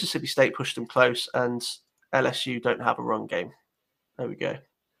Mississippi State pushed them close, and LSU don't have a run game. There we go.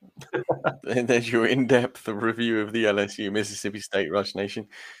 And there's your in-depth review of the LSU Mississippi State Rush Nation.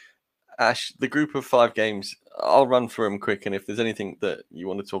 Ash, the group of 5 games, I'll run through them quick, and if there's anything that you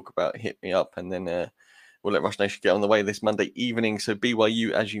want to talk about, hit me up, and then we'll let Rush Nation get on the way this Monday evening. So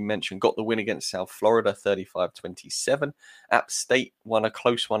BYU, as you mentioned, got the win against South Florida, 35-27. App State won a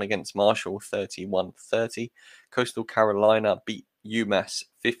close one against Marshall, 31-30. Coastal Carolina beat UMass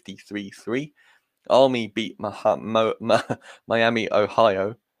 53-3. Army beat Miami,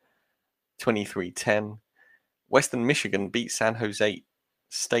 Ohio, 23-10. Western Michigan beat San Jose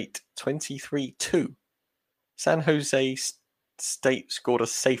State 23-2. San Jose State scored a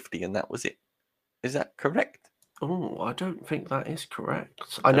safety, and that was it. Is that correct? Oh, I don't think that is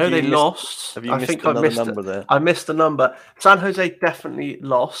correct. I know they lost. Have you missed another number there? I missed a number. San Jose definitely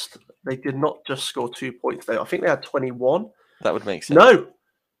lost. They did not just score 2 points there. I think they had 21. That would make sense. No.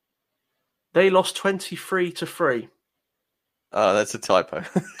 They lost 23-3. Oh, that's a typo.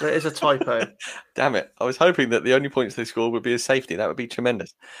 That is a typo. Damn it. I was hoping that the only points they scored would be a safety. That would be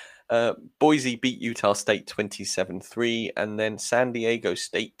tremendous. Boise beat Utah State 27-3, and then San Diego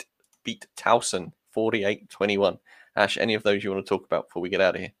State beat Towson 48-21. Ash, any of those you want to talk about before we get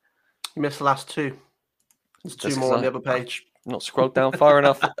out of here? You missed the last two. There's two more on the other page. Not scrolled down far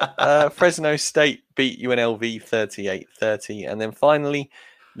enough. Fresno State beat UNLV 38-30, and then finally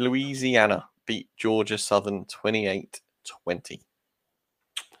Louisiana beat Georgia Southern 28-20.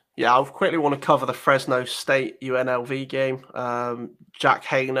 Yeah, I quickly want to cover the Fresno State UNLV game. Jack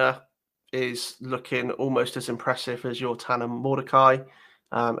Hayner is looking almost as impressive as your Tanner Mordecai.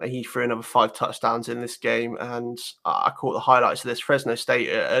 He threw another 5 touchdowns in this game, and I caught the highlights of this. Fresno State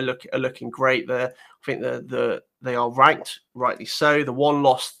are looking great. I think they are ranked, rightly so. The one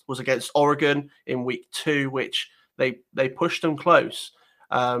loss was against Oregon in week 2, which they pushed them close.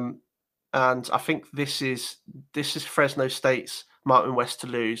 And I think this is Fresno State's Mountain West to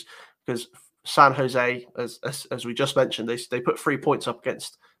lose, because San Jose, as we just mentioned, they put 3 points up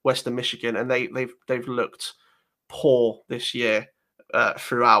against Western Michigan, and they've looked poor this year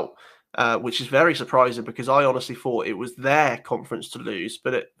throughout, which is very surprising because I honestly thought it was their conference to lose.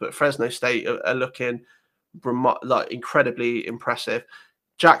 But Fresno State are looking incredibly impressive.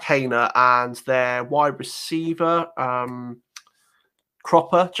 Jack Hayner and their wide receiver Jalen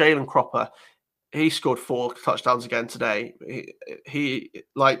Cropper, he scored 4 touchdowns again today. He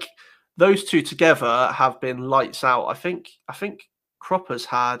like those two together have been lights out. I think Cropper's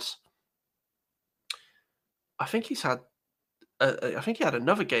had. I think he had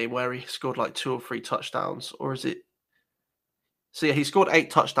another game where he scored like 2 or 3 touchdowns, or is it? So yeah, he scored 8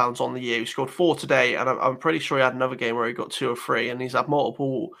 touchdowns on the year. He scored 4 today, and I'm pretty sure he had another game where he got 2 or 3, and he's had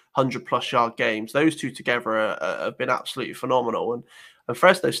multiple 100+ yard games. Those two together have been absolutely phenomenal, and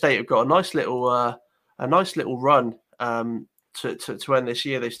Fresno State have got a nice little run to end this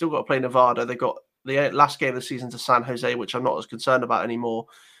year. They've still got to play Nevada. They got the last game of the season to San Jose, which I'm not as concerned about anymore.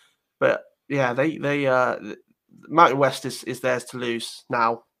 But yeah, they Mountain West is theirs to lose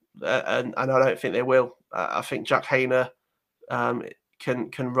now, and I don't think they will. I think Jack Hayner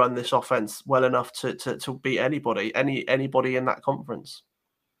can run this offense well enough to beat anybody in that conference.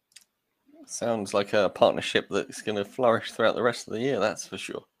 Sounds like a partnership that's going to flourish throughout the rest of the year, that's for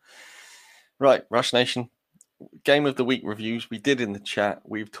sure. Right, Rush Nation, Game of the Week reviews we did in the chat.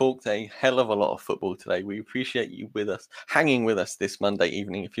 We've talked a hell of a lot of football today. We appreciate you hanging with us this Monday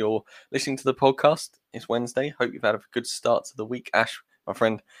evening. If you're listening to the podcast, it's Wednesday. Hope you've had a good start to the week. Ash, my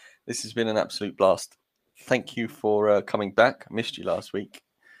friend, this has been an absolute blast. Thank you for coming back. I missed you last week.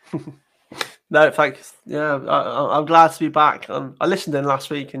 No, thanks. Yeah, I'm glad to be back. I listened in last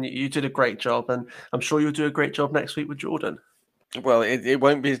week, and you did a great job, and I'm sure you'll do a great job next week with Jordan. Well, it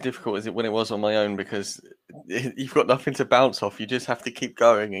won't be as difficult as when it was on my own, because you've got nothing to bounce off. You just have to keep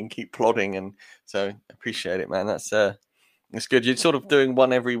going and keep plodding, and so appreciate it, man. That's good. You're sort of doing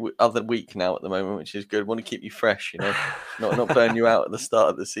one every other week now at the moment, which is good. Want to keep you fresh, not burn you out at the start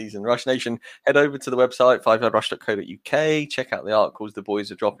of the season. Rush Nation, head over to the website 5yardrush.co.uk. Check out the articles the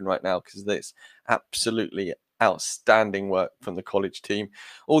boys are dropping right now, because it's absolutely outstanding work from the college team.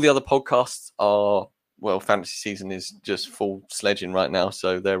 All the other podcasts are. Well, fantasy season is just full sledging right now,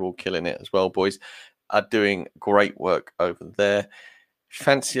 so they're all killing it as well. Boys are doing great work over there.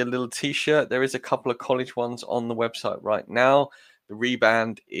 Fancy a little t-shirt? There is a couple of college ones on the website right now. The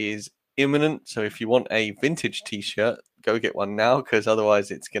reband is imminent, so if you want a vintage t-shirt, go get one now, because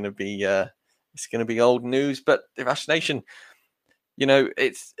otherwise it's going to be old news. But the Rush Nation,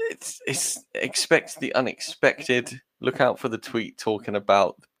 it's expect the unexpected. Look out for the tweet talking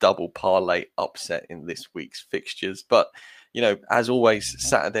about the double parlay upset in this week's fixtures. But, as always,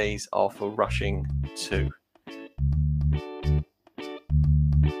 Saturdays are for rushing too.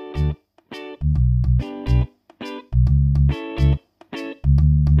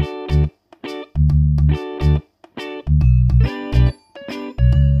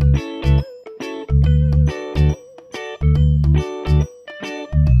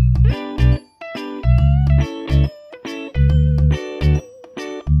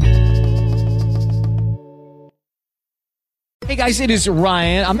 Hey guys, it is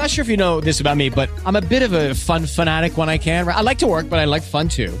Ryan. I'm not sure if you know this about me, but I'm a bit of a fun fanatic when I can. I like to work, but I like fun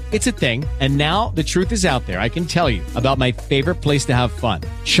too. It's a thing. And now the truth is out there. I can tell you about my favorite place to have fun.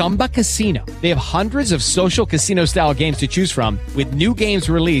 Chumba Casino. They have hundreds of social casino style games to choose from, with new games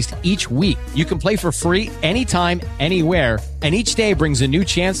released each week. You can play for free anytime, anywhere. And each day brings a new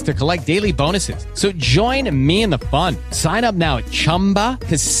chance to collect daily bonuses. So join me in the fun. Sign up now at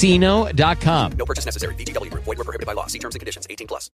ChumbaCasino.com. No purchase necessary. VGW Group. Void where prohibited by law. See terms and conditions. 18+.